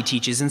Maharishi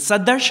teaches in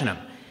Saddarshanam.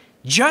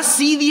 Just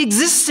see the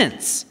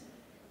existence.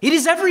 It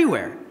is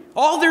everywhere.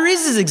 All there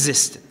is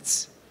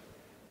existence.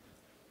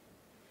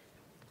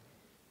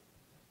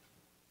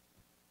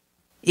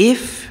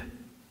 If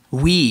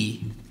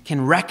we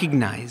can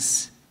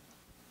recognize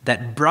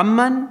that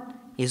Brahman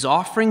is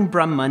offering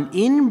Brahman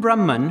in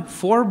Brahman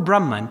for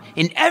Brahman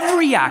in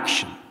every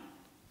action,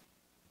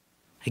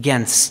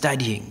 again,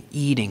 studying,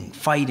 eating,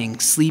 fighting,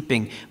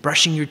 sleeping,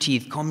 brushing your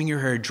teeth, combing your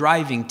hair,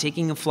 driving,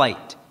 taking a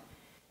flight.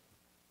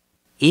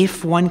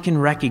 If one can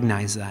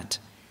recognize that,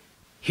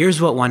 here's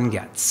what one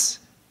gets.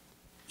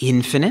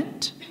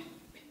 Infinite,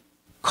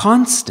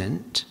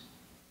 constant,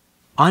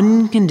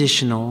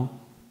 unconditional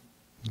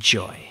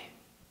joy.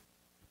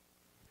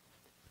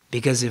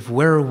 Because if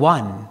we're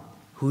one,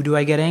 who do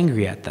I get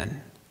angry at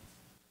then?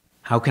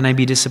 How can I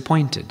be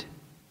disappointed?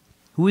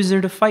 Who is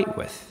there to fight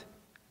with?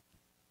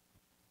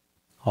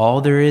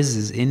 All there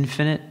is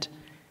infinite,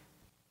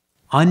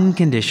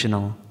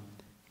 unconditional,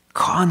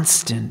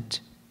 constant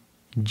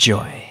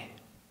joy.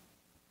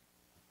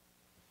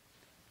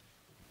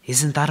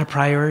 Isn't that a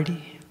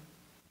priority?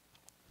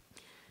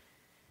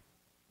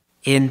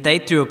 In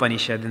Taittiriya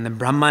Upanishad, in the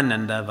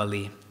Brahmananda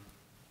Vali,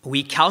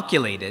 we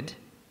calculated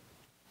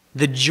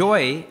the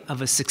joy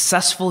of a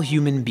successful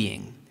human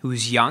being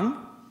who's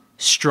young,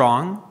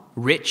 strong,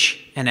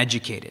 rich, and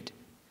educated.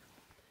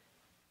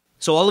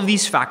 So all of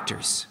these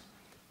factors,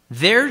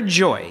 their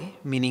joy,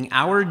 meaning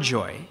our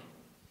joy,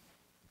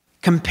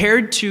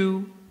 compared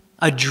to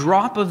a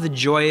drop of the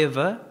joy of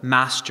a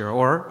master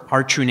or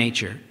our true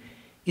nature,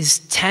 is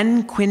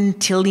 10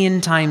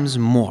 quintillion times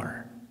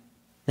more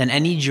than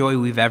any joy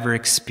we've ever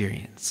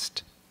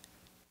experienced.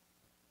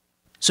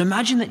 So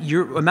imagine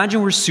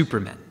we're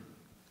Superman,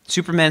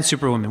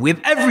 Superwoman. We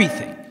have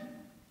everything.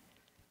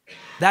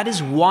 That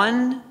is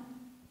 1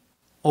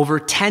 over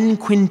 10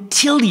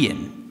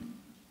 quintillion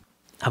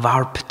of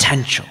our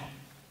potential.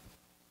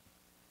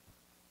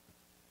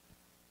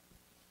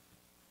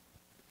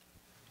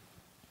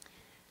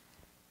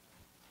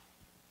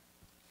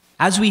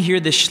 As we hear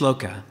this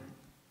shloka,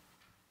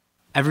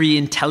 every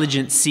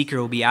intelligent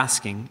seeker will be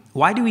asking,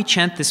 why do we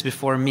chant this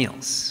before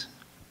meals?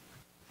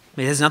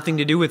 It has nothing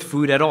to do with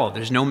food at all.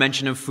 There's no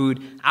mention of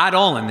food at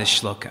all in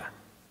this shloka.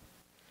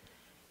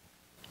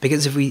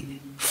 Because if we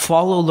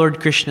follow Lord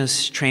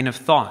Krishna's train of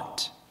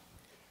thought,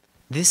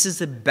 this is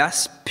the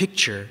best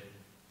picture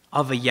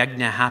of a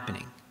yajna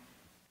happening.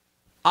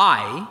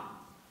 I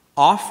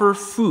offer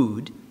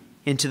food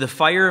into the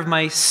fire of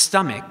my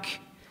stomach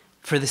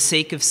for the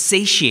sake of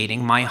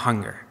satiating my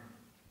hunger.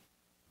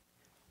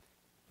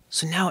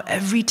 So now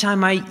every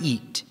time I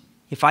eat,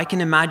 if I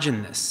can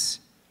imagine this,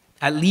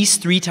 at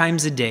least 3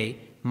 times a day,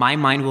 my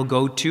mind will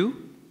go to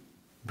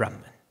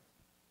Brahman.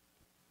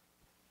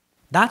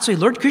 That's why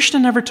Lord Krishna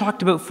never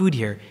talked about food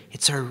here.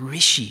 It's our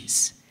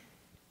rishis.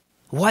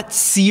 What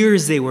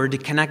seers they were to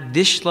connect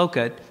this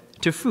shloka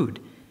to food.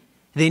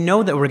 They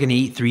know that we're going to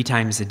eat 3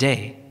 times a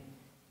day.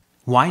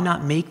 Why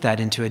not make that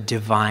into a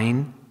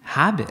divine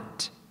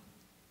habit?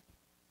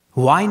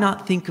 Why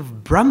not think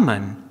of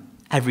Brahman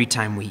every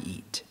time we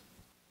eat?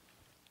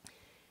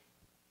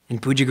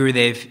 And Puja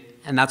Gurudev,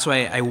 and that's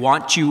why I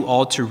want you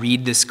all to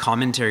read this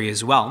commentary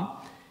as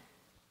well,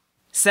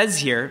 says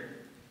here,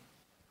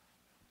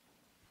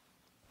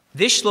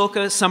 this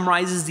shloka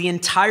summarizes the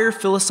entire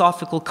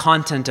philosophical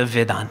content of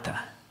Vedanta.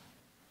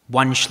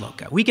 1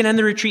 shloka. We can end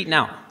the retreat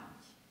now.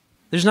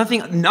 There's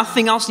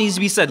nothing else needs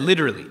to be said,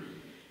 literally.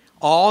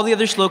 All the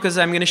other shlokas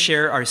I'm going to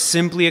share are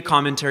simply a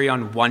commentary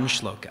on 1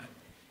 shloka.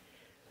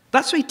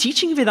 That's why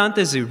teaching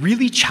Vedanta is a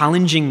really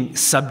challenging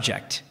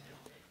subject.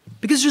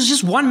 Because there's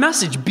just one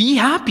message, be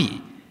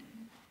happy.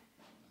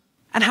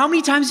 And how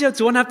many times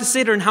does one have to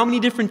say it, and how many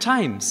different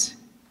times?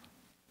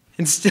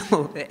 And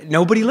still,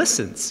 nobody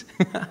listens.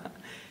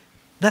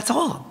 That's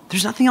all.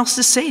 There's nothing else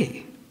to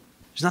say.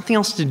 There's nothing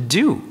else to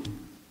do.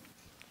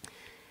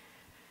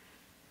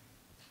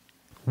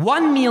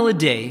 1 meal a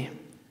day,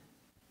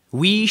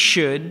 we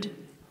should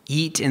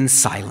eat in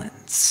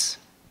silence.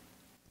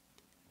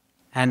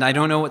 And I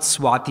don't know what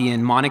Swati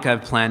and Monica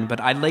have planned,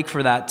 but I'd like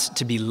for that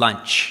to be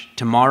lunch,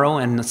 tomorrow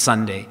and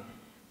Sunday,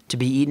 to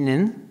be eaten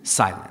in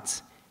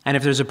silence. And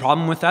if there's a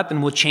problem with that,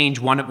 then we'll change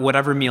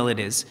whatever meal it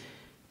is.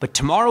 But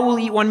tomorrow we'll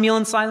eat 1 meal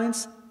in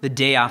silence, the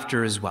day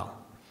after as well.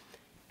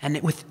 And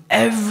with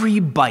every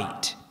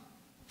bite,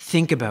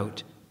 think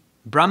about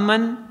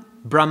Brahman,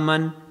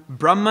 Brahman,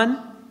 Brahman,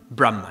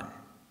 Brahman.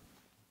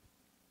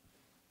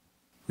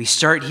 We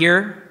start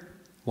here,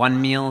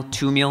 1 meal,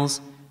 2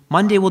 meals.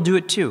 Monday we'll do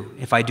it too.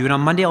 If I do it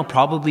on Monday, I'll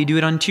probably do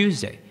it on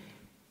Tuesday.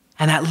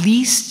 And at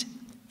least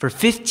for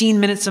 15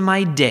 minutes of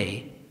my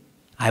day,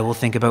 I will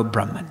think about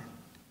Brahman.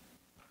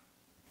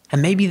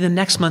 And maybe the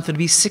next month it'll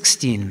be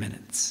 16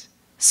 minutes,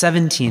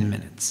 17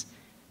 minutes.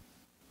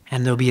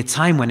 And there'll be a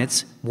time when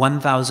it's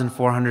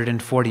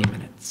 1,440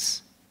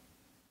 minutes.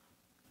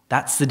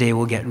 That's the day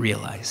we'll get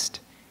realized.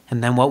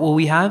 And then what will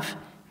we have?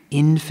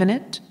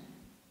 Infinite,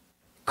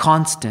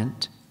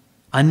 constant,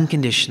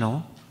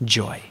 unconditional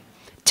joy.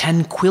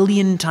 10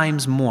 quillion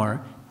times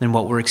more than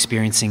what we're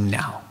experiencing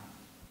now.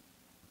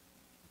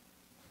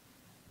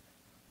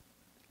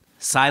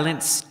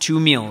 Silence, 2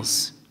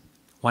 meals.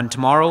 One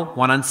tomorrow,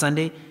 one on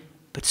Sunday.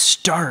 But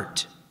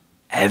start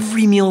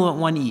every meal that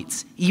one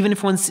eats. Even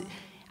if one's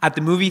at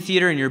the movie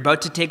theater and you're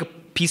about to take a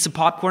piece of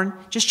popcorn,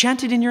 just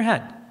chant it in your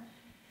head.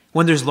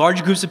 When there's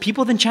large groups of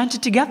people, then chant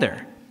it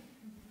together.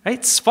 Right?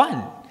 It's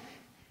fun.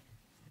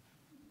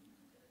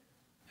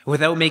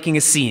 Without making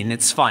a scene,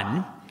 it's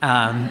fun.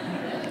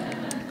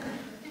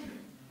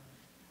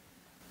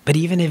 But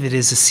even if it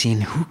is a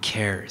scene, who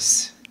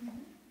cares?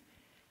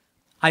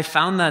 I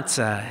found that,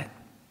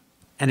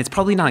 and it's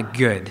probably not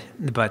good,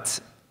 but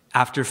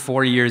after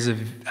 4 years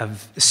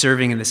of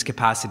serving in this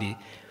capacity,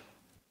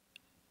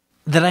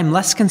 that I'm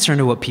less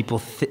concerned with what people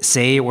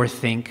say or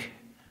think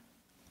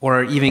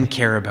or even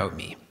care about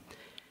me.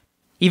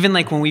 Even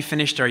like when we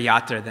finished our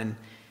yatra, then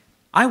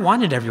I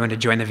wanted everyone to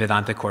join the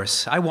Vedanta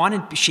course. I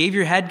wanted, shave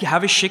your head,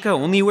 have a shika,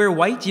 only wear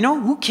white. You know,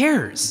 who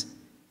cares?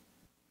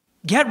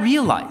 Get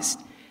realized.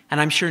 And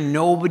I'm sure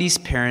nobody's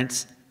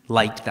parents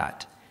liked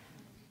that.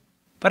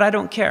 But I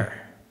don't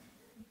care.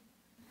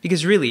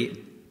 Because really,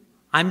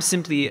 I'm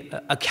simply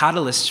a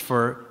catalyst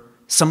for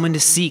someone to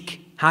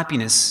seek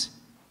happiness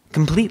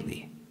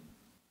completely.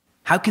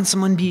 How can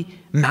someone be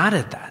mad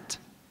at that?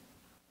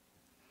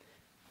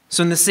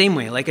 So in the same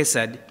way, like I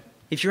said,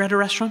 if you're at a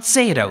restaurant,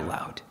 say it out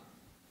loud.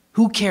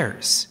 Who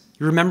cares?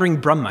 You're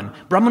remembering Brahman.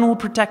 Brahman will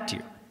protect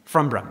you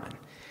from Brahman.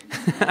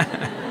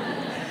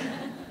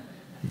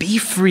 Be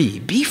free.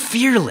 Be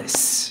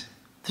fearless.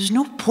 There's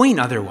no point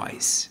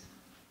otherwise.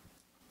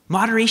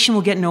 Moderation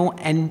will get no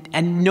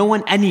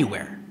one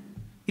anywhere.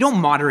 You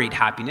don't moderate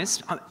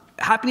happiness.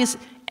 Happiness,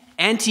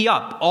 ante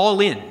up,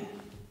 all in.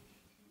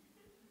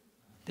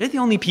 They're the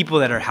only people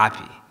that are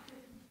happy.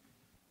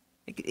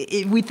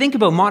 If we think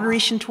about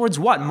moderation towards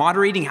what?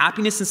 Moderating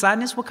happiness and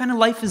sadness? What kind of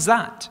life is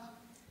that?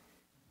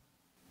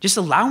 Just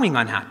allowing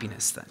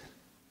unhappiness then.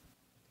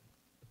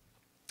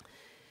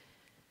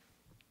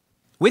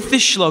 With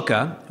this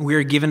shloka, we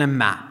are given a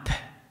map.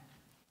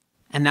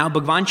 And now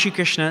Bhagavan Sri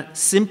Krishna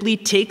simply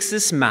takes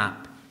this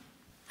map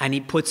and he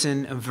puts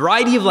in a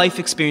variety of life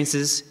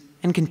experiences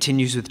and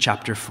continues with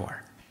chapter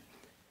 4.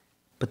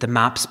 But the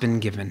map's been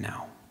given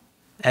now.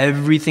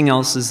 Everything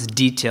else is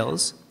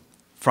details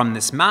from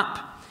this map.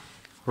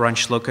 We're on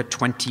shloka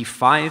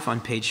 25 on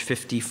page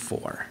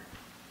 54.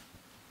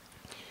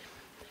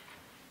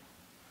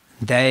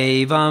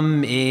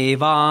 Devam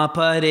eva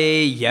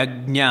pare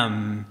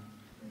yajnam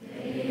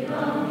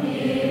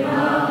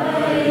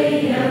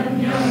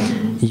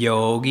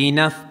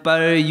yoginah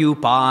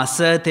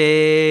paryupasate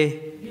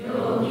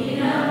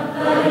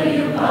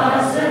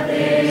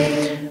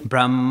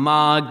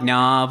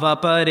brahmagnava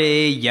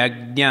pare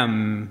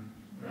yajnam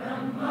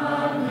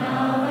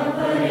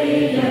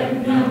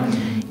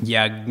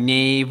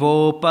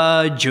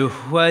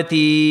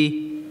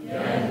yajnevopajuhvati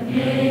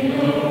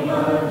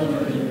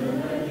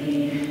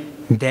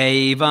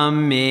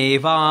Devam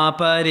eva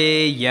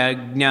pare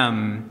yajnam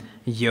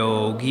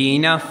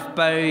yoginah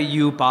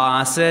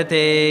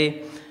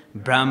paryupasate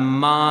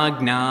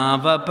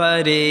brahmagnava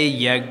pare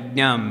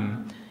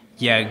yajnam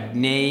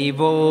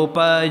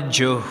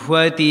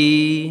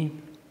yajnevopajuhvati.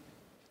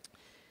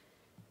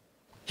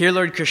 Here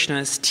Lord Krishna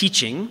is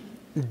teaching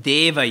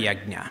Deva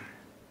Yajna.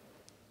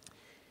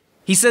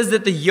 He says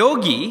that the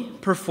yogi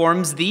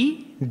performs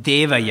the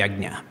Deva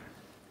Yajna.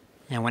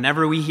 And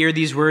whenever we hear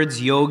these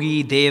words,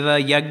 yogi,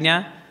 deva,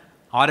 yajna,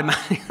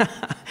 automatically,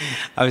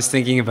 I was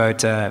thinking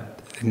about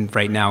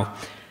right now,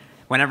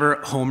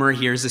 whenever Homer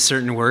hears a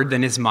certain word,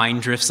 then his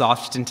mind drifts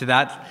off into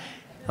that,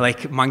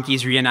 like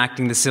monkeys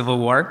reenacting the Civil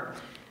War.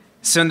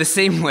 So in the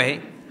same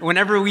way,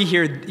 whenever we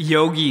hear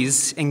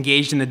yogis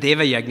engaged in the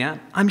deva yajna,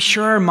 I'm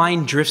sure our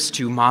mind drifts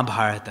to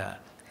Mahabharata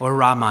or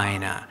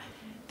Ramayana,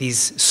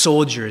 these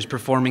soldiers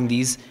performing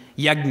these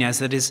yajnas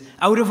that is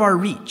out of our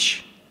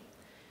reach.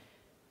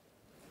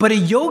 But a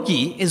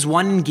yogi is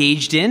one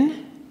engaged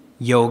in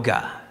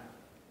yoga.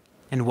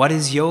 And what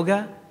is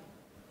yoga?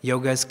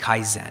 Yoga is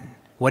kaizen.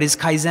 What is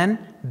kaizen?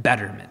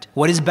 Betterment.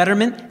 What is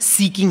betterment?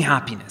 Seeking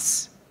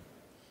happiness.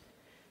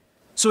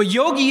 So a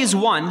yogi is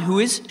one who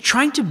is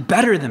trying to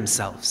better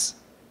themselves,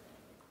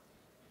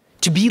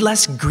 to be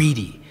less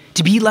greedy,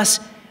 to be less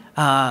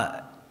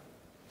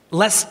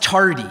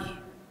tardy,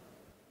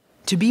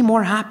 to be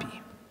more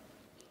happy.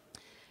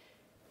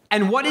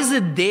 And what is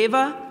a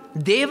deva?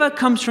 Deva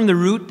comes from the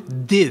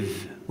root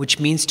div, which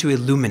means to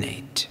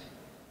illuminate.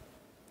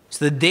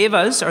 So the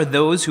devas are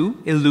those who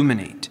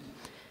illuminate.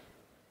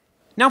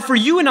 Now for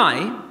you and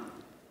I,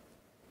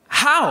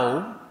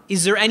 how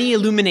is there any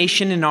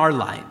illumination in our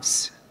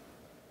lives?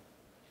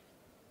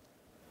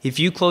 If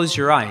you close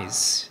your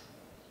eyes,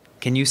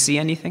 can you see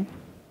anything?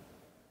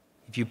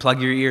 If you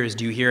plug your ears,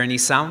 do you hear any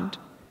sound?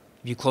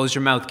 If you close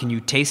your mouth, can you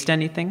taste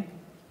anything?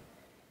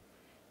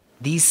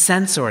 These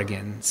sense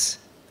organs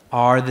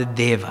are the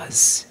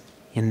devas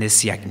in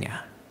this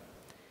yajna.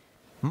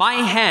 My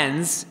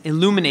hands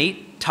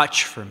illuminate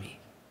touch for me.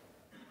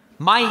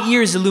 My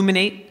ears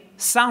illuminate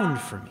sound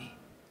for me.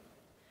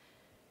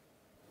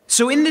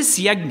 So in this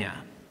yajna,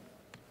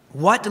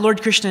 what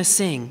Lord Krishna is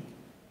saying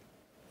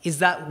is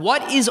that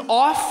what is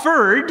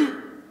offered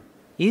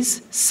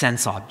is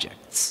sense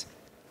objects.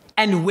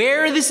 And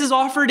where this is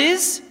offered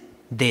is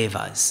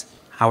devas,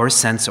 our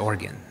sense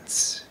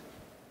organs.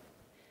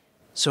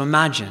 So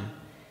imagine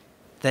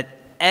that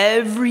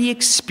every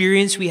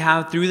experience we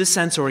have through the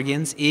sense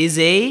organs is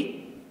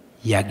a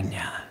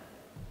yajna,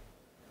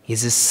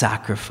 is a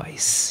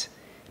sacrifice,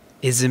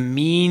 is a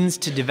means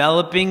to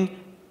developing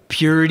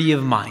purity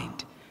of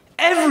mind.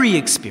 Every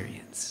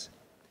experience.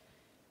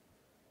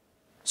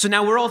 So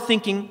now we're all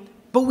thinking,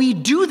 but we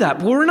do that,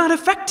 but we're not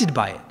affected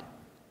by it.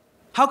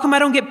 How come I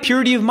don't get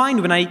purity of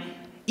mind when I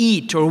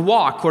eat or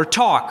walk or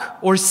talk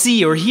or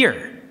see or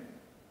hear?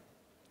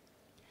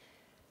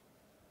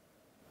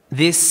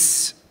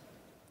 This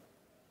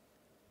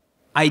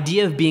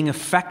idea of being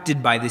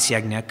affected by this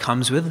yajna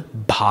comes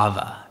with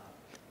bhava,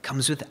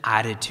 comes with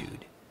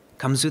attitude,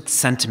 comes with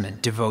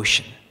sentiment,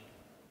 devotion.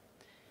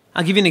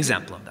 I'll give you an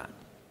example of that.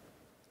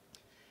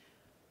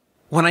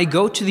 When I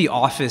go to the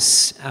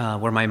office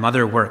where my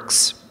mother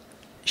works,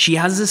 she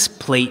has this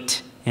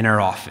plate in her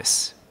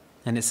office,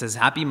 and it says,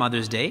 Happy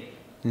Mother's Day,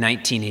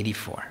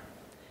 1984.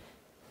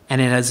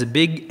 And it has a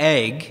big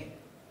egg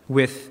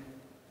with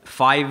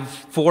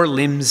 4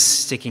 limbs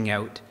sticking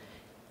out,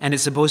 and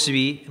it's supposed to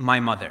be my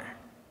mother.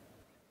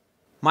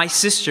 My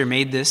sister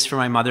made this for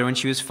my mother when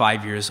she was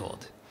 5 years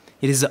old.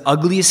 It is the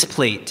ugliest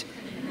plate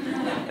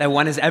that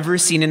one has ever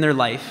seen in their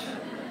life.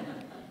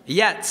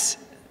 Yet,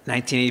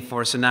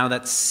 1984, so now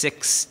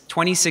that's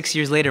 26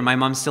 years later, my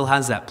mom still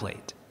has that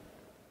plate.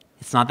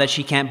 It's not that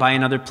she can't buy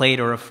another plate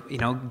or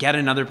get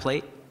another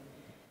plate,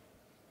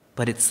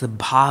 but it's the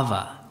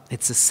bhava,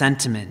 it's the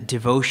sentiment,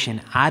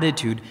 devotion,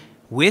 attitude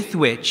with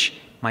which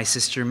my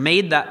sister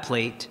made that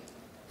plate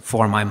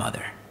for my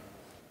mother.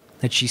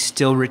 That she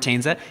still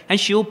retains that, and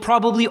she'll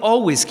probably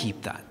always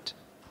keep that.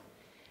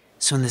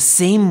 So in the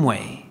same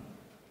way,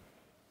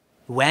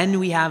 when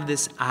we have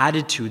this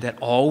attitude that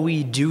all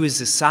we do is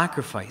a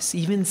sacrifice,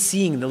 even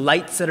seeing the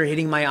lights that are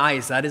hitting my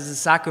eyes, that is a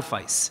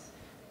sacrifice,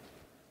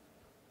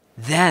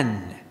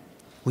 then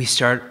we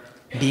start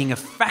being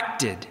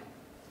affected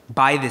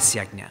by this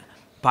yajna,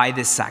 by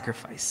this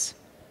sacrifice.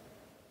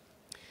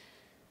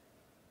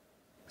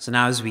 So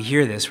now as we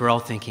hear this, we're all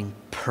thinking,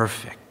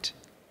 perfect.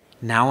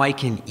 Now I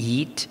can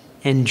eat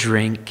and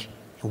drink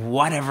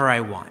whatever I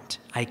want.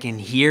 I can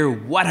hear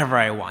whatever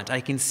I want. I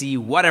can see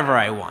whatever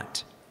I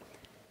want.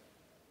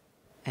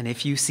 And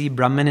if you see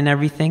Brahman in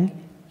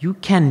everything, you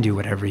can do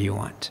whatever you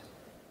want.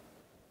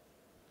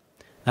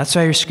 That's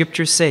why your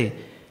scriptures say,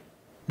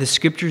 the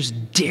scriptures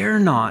dare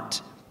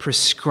not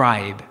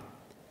prescribe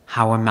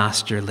how a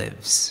master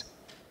lives.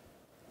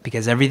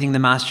 Because everything the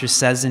master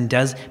says and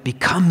does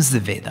becomes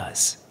the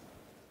Vedas.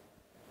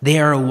 They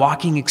are a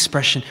walking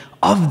expression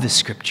of the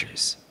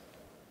scriptures.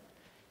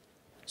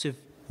 So if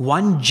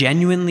one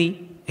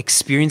genuinely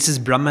experiences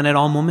Brahman at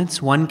all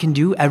moments, one can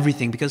do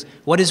everything. Because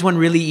what is one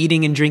really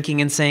eating and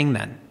drinking and saying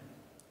then?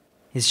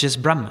 It's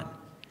just Brahman.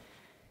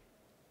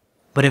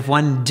 But if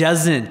one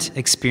doesn't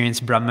experience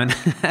Brahman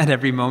at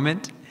every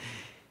moment,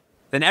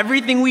 then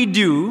everything we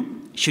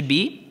do should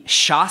be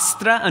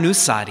Shastra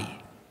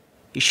Anusari.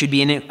 It should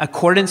be in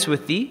accordance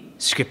with the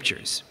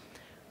scriptures.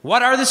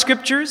 What are the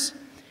scriptures?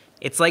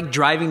 It's like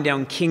driving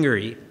down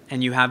Kingery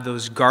and you have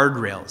those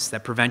guardrails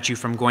that prevent you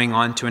from going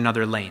on to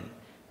another lane.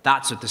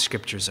 That's what the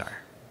scriptures are.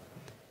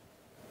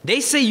 They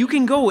say you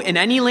can go in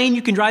any lane,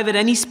 you can drive at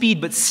any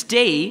speed, but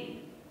stay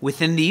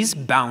within these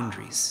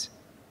boundaries.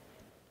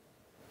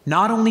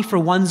 Not only for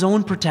one's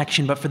own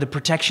protection, but for the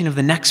protection of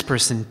the next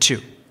person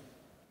too.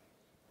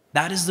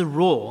 That is the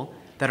role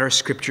that our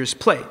scriptures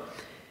play.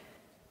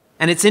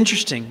 And it's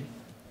interesting,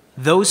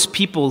 those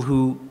people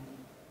who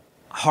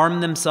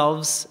harm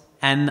themselves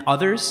and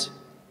others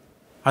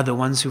are the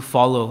ones who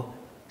follow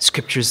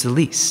scriptures the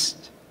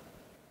least,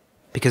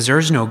 because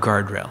there's no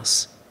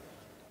guardrails.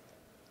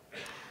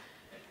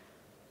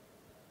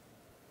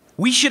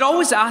 We should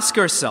always ask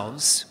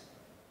ourselves,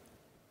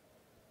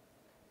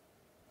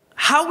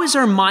 how is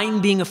our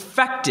mind being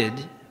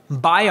affected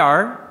by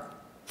our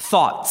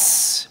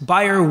thoughts,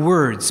 by our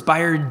words,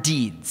 by our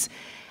deeds?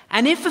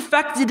 And if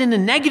affected in a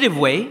negative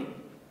way,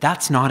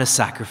 that's not a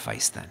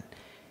sacrifice then.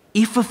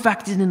 If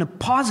affected in a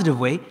positive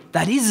way,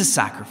 that is a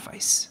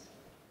sacrifice.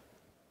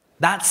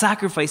 That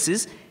sacrifice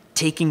is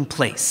taking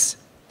place.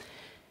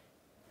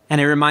 And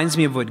it reminds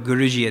me of what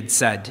Guruji had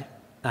said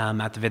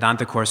at the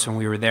Vedanta course when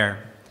we were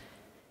there.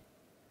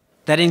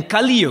 That in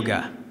Kali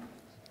Yuga,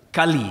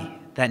 Kali,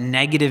 that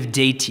negative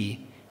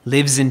deity,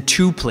 lives in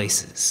 2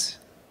 places.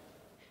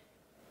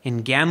 In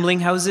gambling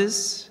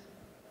houses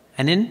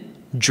and in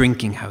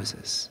drinking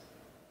houses.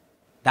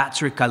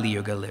 That's where Kali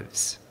Yuga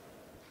lives.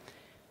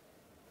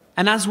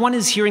 And as one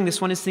is hearing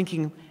this, one is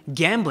thinking,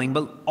 gambling,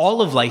 but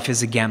all of life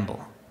is a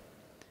gamble.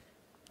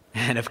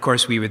 And of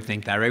course we would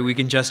think that, right? We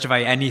can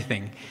justify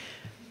anything.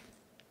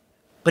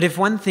 But if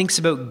one thinks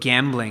about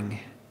gambling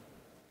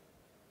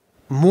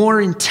more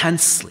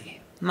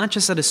intensely, not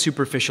just at a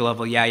superficial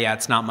level, yeah,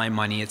 it's not my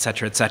money,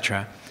 etc.,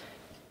 etc.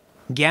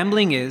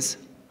 Gambling is,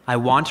 I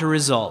want a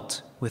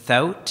result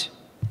without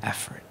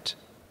effort,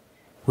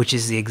 which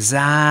is the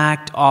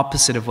exact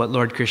opposite of what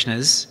Lord Krishna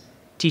is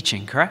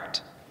teaching,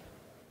 correct?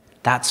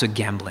 That's what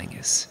gambling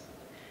is.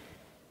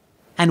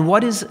 And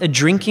what is a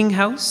drinking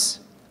house?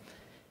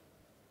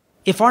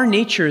 If our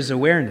nature is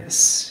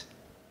awareness,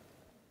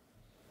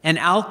 and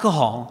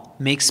alcohol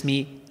makes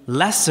me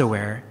less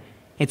aware,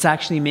 it's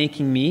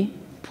actually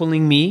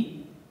pulling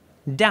me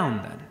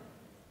down then.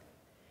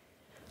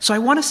 So I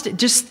want us to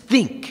just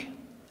think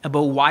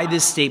about why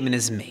this statement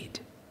is made.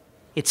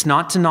 It's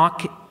not to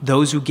knock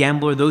those who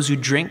gamble or those who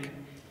drink,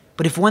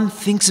 but if one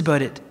thinks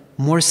about it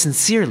more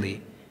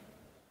sincerely,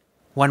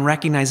 one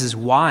recognizes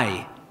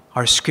why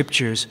our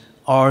scriptures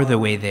are the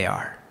way they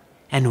are,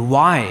 and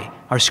why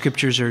our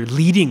scriptures are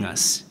leading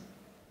us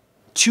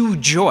to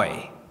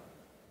joy,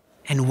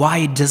 and why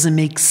it doesn't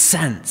make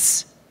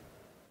sense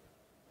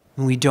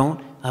when we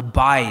don't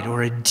abide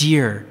or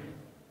adhere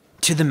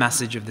to the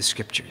message of the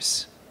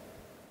scriptures.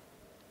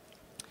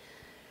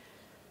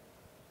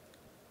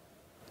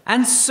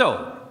 And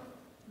so,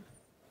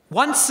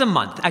 once a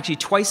month, actually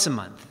twice a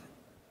month,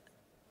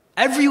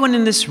 everyone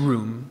in this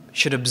room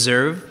should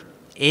observe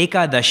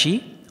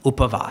Ekadashi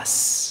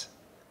Upavas.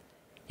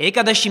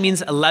 Ekadashi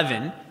means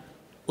 11.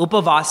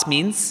 Upavas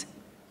means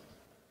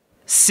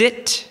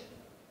sit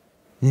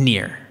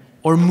near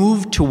or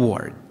move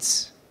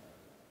towards.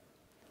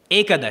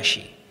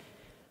 Ekadashi.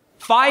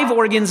 5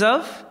 organs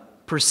of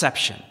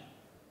perception.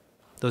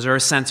 Those are our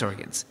sense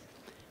organs.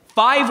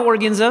 5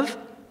 organs of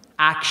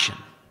action.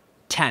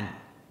 10.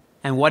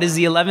 And what is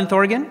the 11th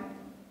organ?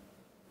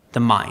 The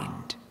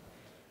mind.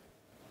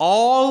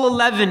 All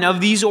 11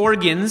 of these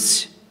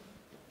organs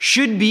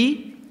should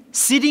be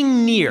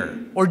sitting near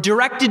or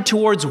directed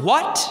towards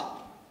what?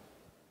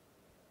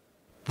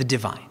 The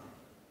divine.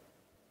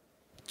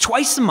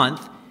 Twice a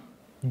month,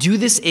 do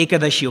this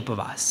Ekadashi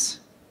Upavas.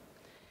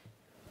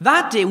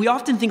 That day, we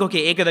often think,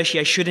 okay, Ekadashi,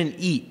 I shouldn't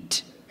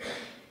eat.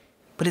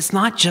 But it's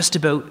not just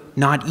about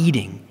not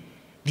eating.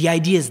 The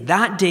idea is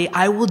that day,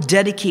 I will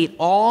dedicate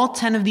all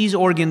 10 of these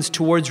organs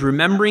towards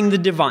remembering the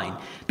divine.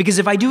 Because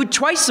if I do it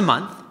twice a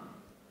month,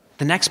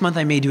 the next month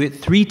I may do it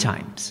 3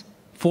 times,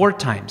 4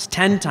 times,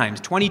 10 times,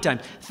 20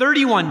 times,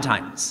 31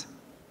 times.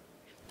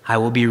 I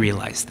will be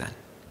realized then.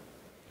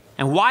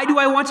 And why do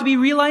I want to be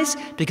realized?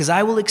 Because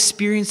I will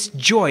experience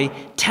joy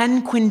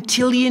 10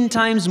 quintillion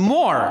times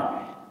more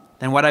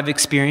than what I've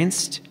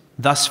experienced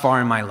thus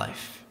far in my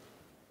life.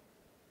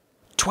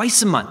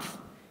 Twice a month.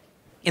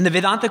 In the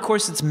Vedanta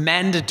course, it's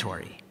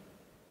mandatory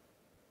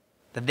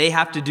that they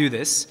have to do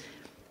this,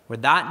 where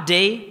that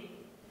day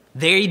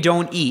they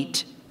don't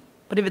eat.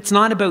 But if it's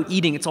not about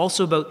eating, it's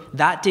also about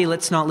that day,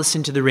 let's not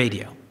listen to the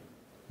radio.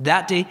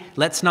 That day,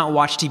 let's not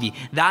watch TV.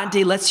 That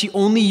day, let's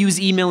only use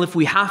email if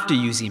we have to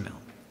use email.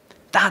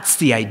 That's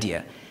the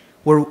idea.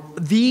 Where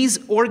these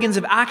organs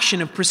of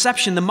action, of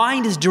perception, the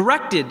mind is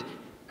directed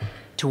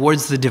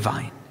towards the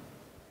divine.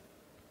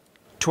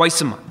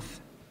 Twice a month.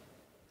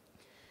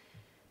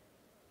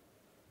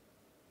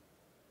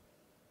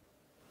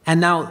 And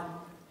now,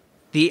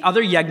 the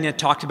other yajna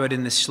talked about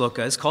in this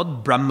shloka is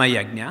called Brahma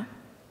Yajna.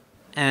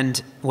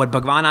 And what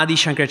Bhagavan Adi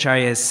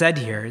Shankaracharya has said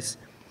here is,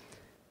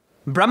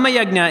 Brahma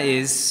Yajna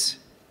is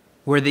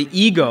where the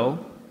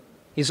ego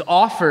is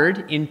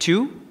offered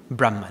into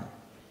Brahman.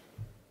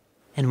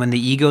 And when the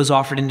ego is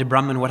offered into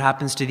Brahman, what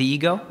happens to the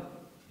ego?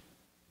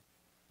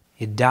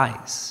 It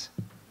dies.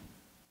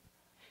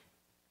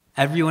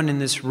 Everyone in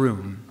this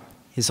room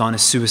is on a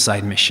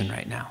suicide mission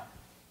right now.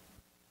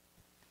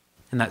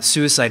 And that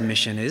suicide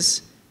mission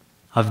is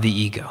of the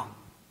ego.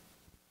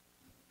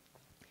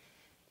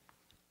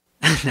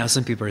 Now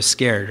some people are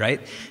scared, right?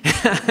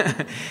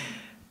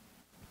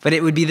 But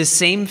it would be the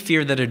same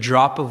fear that a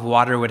drop of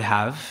water would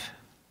have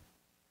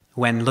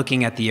when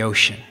looking at the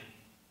ocean.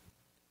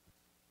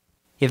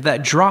 If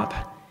that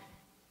drop's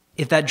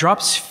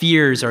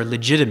fears are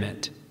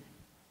legitimate,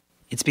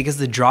 it's because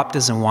the drop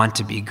doesn't want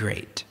to be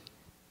great.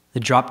 The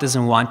drop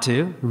doesn't want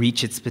to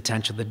reach its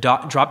potential. The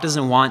drop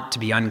doesn't want to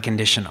be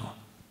unconditional.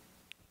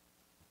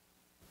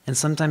 And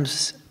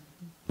sometimes,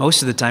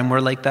 most of the time,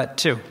 we're like that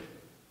too.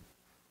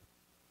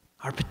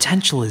 Our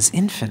potential is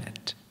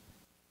infinite.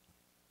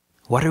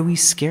 What are we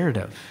scared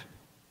of?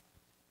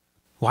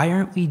 Why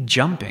aren't we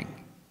jumping?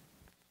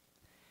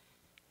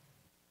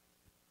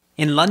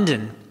 In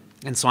London,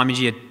 and Swami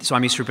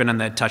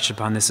Srupananda touched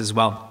upon this as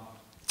well,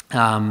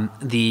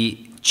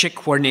 the CHYK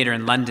coordinator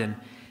in London,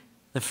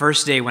 the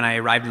first day when I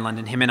arrived in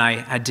London, him and I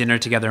had dinner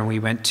together and we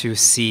went to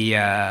see,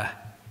 I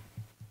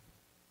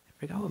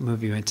forgot what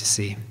movie we went to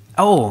see.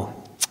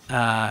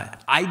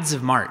 Ides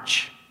of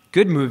March.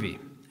 Good movie.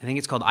 I think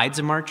it's called Ides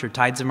of March or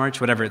Tides of March,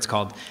 whatever it's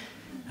called.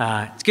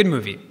 It's a good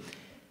movie.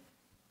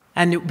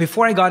 And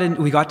before we got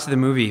to the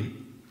movie,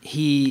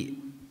 he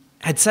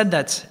had said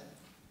that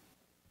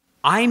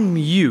I'm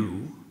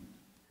you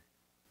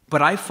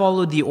but I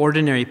followed the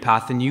ordinary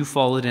path and you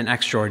followed an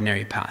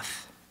extraordinary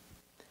path.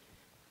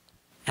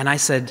 And I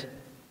said,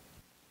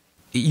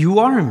 you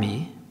are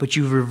me, but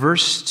you've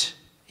reversed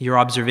your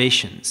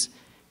observations.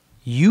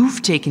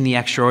 You've taken the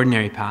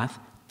extraordinary path.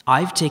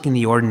 I've taken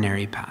the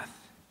ordinary path.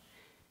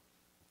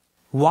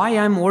 Why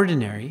I'm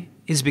ordinary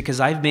is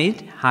because I've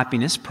made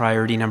happiness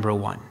priority number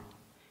 1.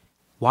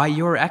 Why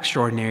you're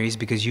extraordinary is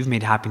because you've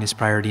made happiness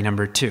priority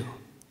number 2.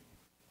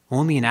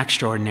 Only an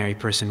extraordinary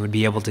person would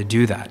be able to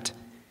do that,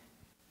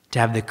 to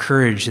have the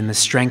courage and the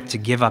strength to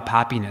give up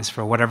happiness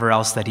for whatever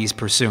else that he's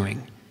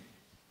pursuing,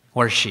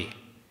 or she.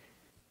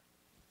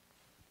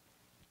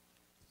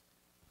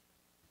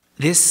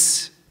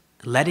 This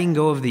letting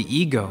go of the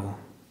ego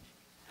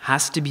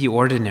has to be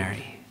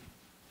ordinary,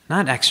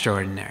 not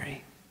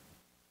extraordinary.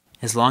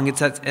 As long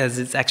as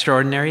it's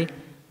extraordinary,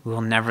 we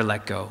will never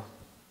let go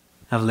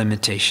of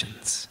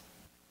limitations.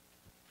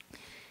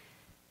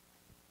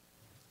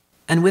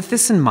 And with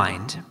this in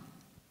mind,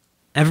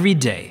 every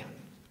day,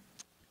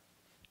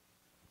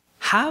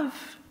 have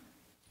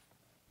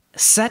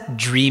set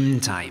dream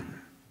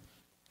time.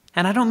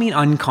 And I don't mean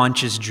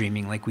unconscious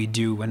dreaming like we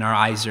do when our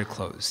eyes are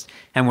closed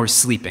and we're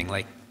sleeping,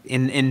 like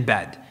in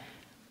bed.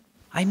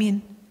 I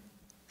mean,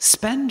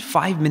 spend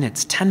 5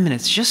 minutes, 10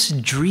 minutes,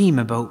 just dream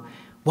about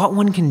what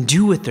one can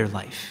do with their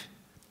life,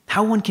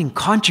 how one can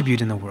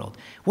contribute in the world,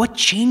 what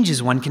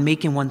changes one can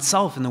make in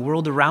oneself and the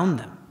world around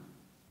them.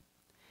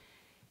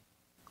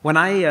 When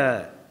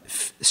I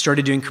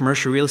started doing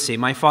commercial real estate,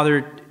 my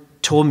father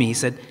told me, he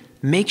said,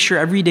 make sure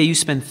every day you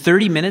spend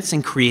 30 minutes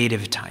in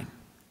creative time,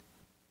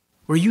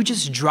 where you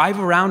just drive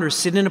around or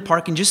sit in a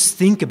park and just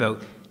think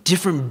about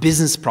different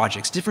business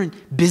projects, different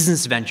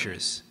business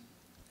ventures,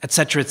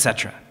 etc.,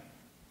 etc.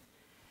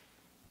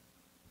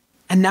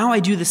 And now I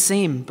do the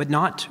same, but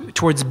not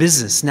towards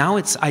business. Now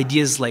it's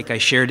ideas like I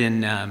shared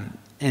in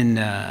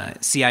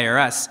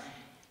CIRS,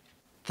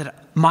 that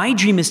my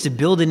dream is to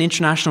build an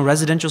international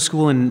residential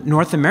school in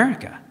North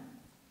America.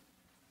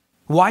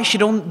 Why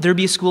should there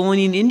be a school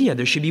only in India?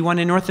 There should be one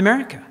in North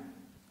America.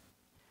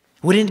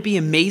 Wouldn't it be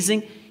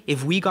amazing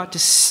if we got to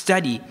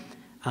study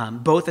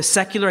both a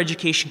secular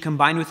education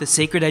combined with a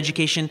sacred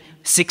education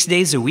 6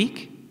 days a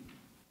week?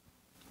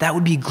 That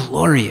would be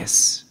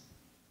glorious.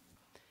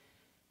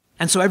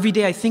 And so every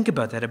day I think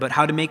about that, about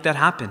how to make that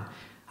happen.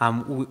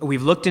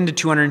 We've looked into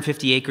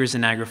 250 acres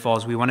in Niagara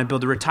Falls. We want to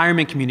build a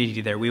retirement community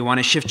there. We want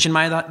to shift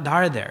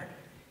Chinmaya there.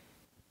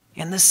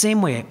 In the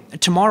same way,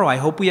 tomorrow I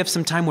hope we have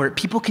some time where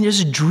people can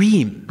just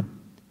dream.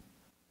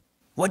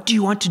 What do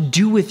you want to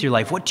do with your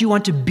life? What do you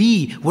want to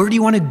be? Where do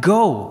you want to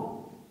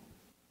go?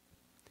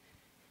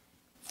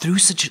 Through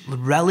such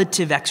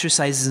relative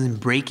exercises in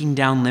breaking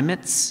down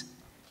limits,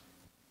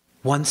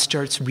 one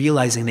starts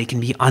realizing they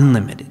can be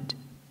unlimited.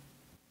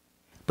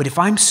 But if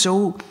I'm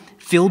so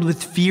filled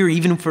with fear,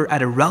 even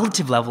at a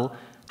relative level,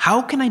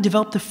 how can I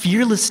develop the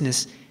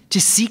fearlessness to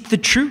seek the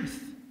truth?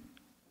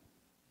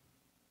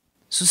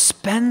 So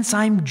spend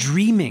time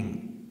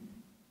dreaming.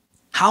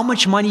 How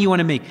much money you want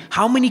to make,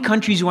 how many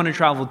countries you want to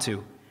travel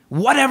to,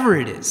 whatever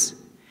it is.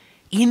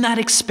 In that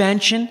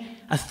expansion,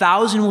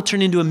 1,000 will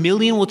turn into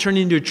 1,000,000, will turn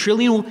into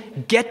 1,000,000,000, will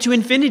get to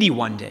infinity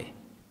one day.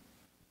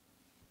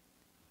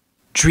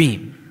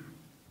 Dream.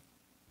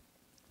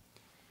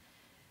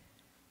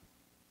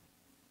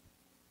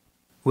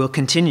 We'll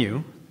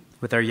continue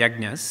with our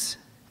yajnas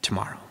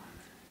tomorrow.